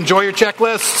great week. Enjoy your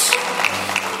checklists.